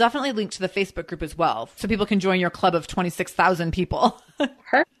also we'll definitely link to the Facebook group as well so people can join your club of 26,000 people.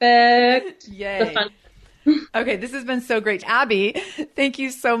 Perfect. Yay. Okay. This has been so great. Abby, thank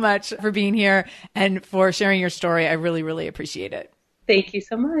you so much for being here and for sharing your story. I really, really appreciate it. Thank you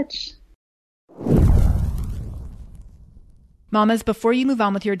so much. Mamas, before you move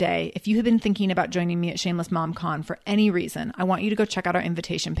on with your day, if you have been thinking about joining me at Shameless Mom Con for any reason, I want you to go check out our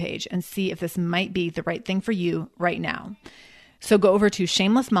invitation page and see if this might be the right thing for you right now. So go over to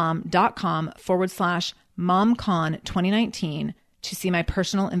shamelessmom.com/MomCon 2019 to see my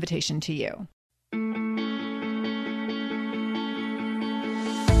personal invitation to you.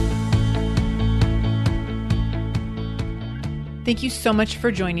 Thank you so much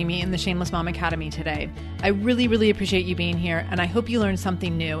for joining me in the Shameless Mom Academy today. I really, really appreciate you being here, and I hope you learned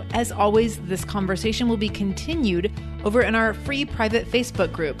something new. As always, this conversation will be continued over in our free private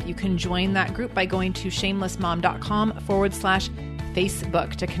Facebook group. You can join that group by going to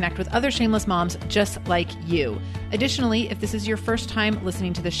shamelessmom.com/Facebook to connect with other shameless moms just like you. Additionally, if this is your first time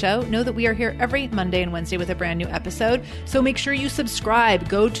listening to the show, know that we are here every Monday and Wednesday with a brand new episode. So make sure you subscribe.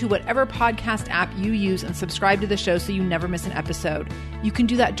 Go to whatever podcast app you use and subscribe to the show so you never miss an episode. You can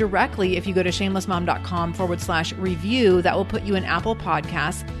do that directly if you go to shamelessmom.com/review. That will put you in Apple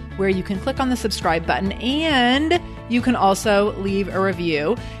Podcasts, where you can click on the subscribe button and you can also leave a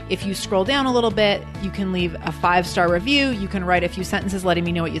review. If you scroll down a little bit, you can leave a 5-star review. You can write a few sentences letting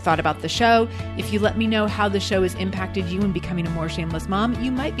me know what you thought about the show. If you let me know how the show has impacted you in becoming a more shameless mom,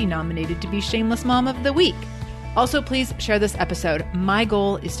 you might be nominated to be Shameless Mom of the Week. Also, please share this episode. My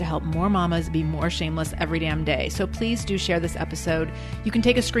goal is to help more mamas be more shameless every damn day. So please do share this episode. You can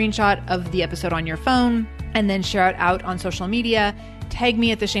take a screenshot of the episode on your phone and then share it out on social media. Tag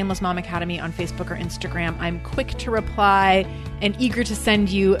me at the Shameless Mom Academy on Facebook or Instagram. I'm quick to reply and eager to send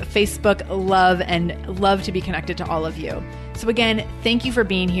you Facebook love and love to be connected to all of you. So again, thank you for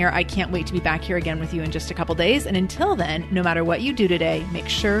being here. I can't wait to be back here again with you in just a couple days. And until then, no matter what you do today, make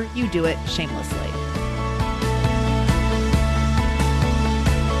sure you do it shamelessly.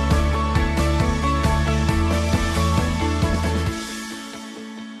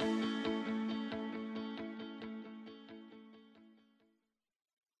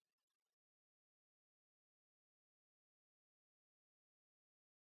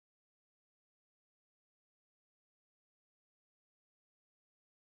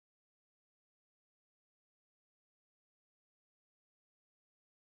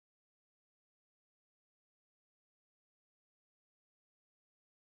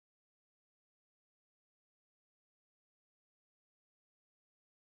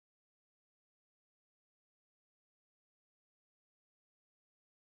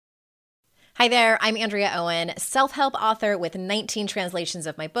 Hi there, I'm Andrea Owen, self-help author with 19 translations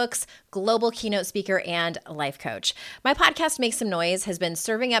of my books, global keynote speaker, and life coach. My podcast, Make Some Noise, has been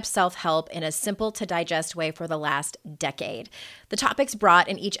serving up self-help in a simple-to-digest way for the last decade. The topics brought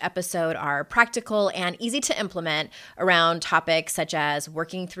in each episode are practical and easy to implement around topics such as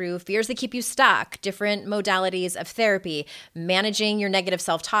working through fears that keep you stuck, different modalities of therapy, managing your negative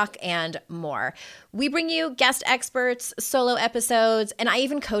self-talk, and more. We bring you guest experts, solo episodes, and I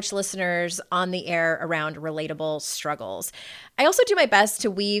even coach listeners on the air around relatable struggles. I also do my best to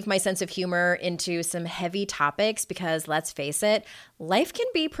weave my sense of humor into some heavy topics because, let's face it, life can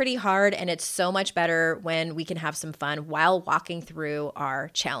be pretty hard, and it's so much better when we can have some fun while walking through our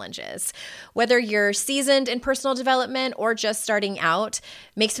challenges. Whether you're seasoned in personal development or just starting out,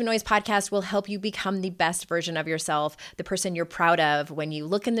 Make Some Noise podcast will help you become the best version of yourself, the person you're proud of when you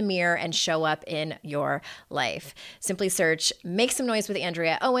look in the mirror and show up in your life. Simply search Make Some Noise with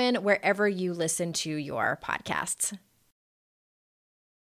Andrea Owen wherever you listen to your podcasts.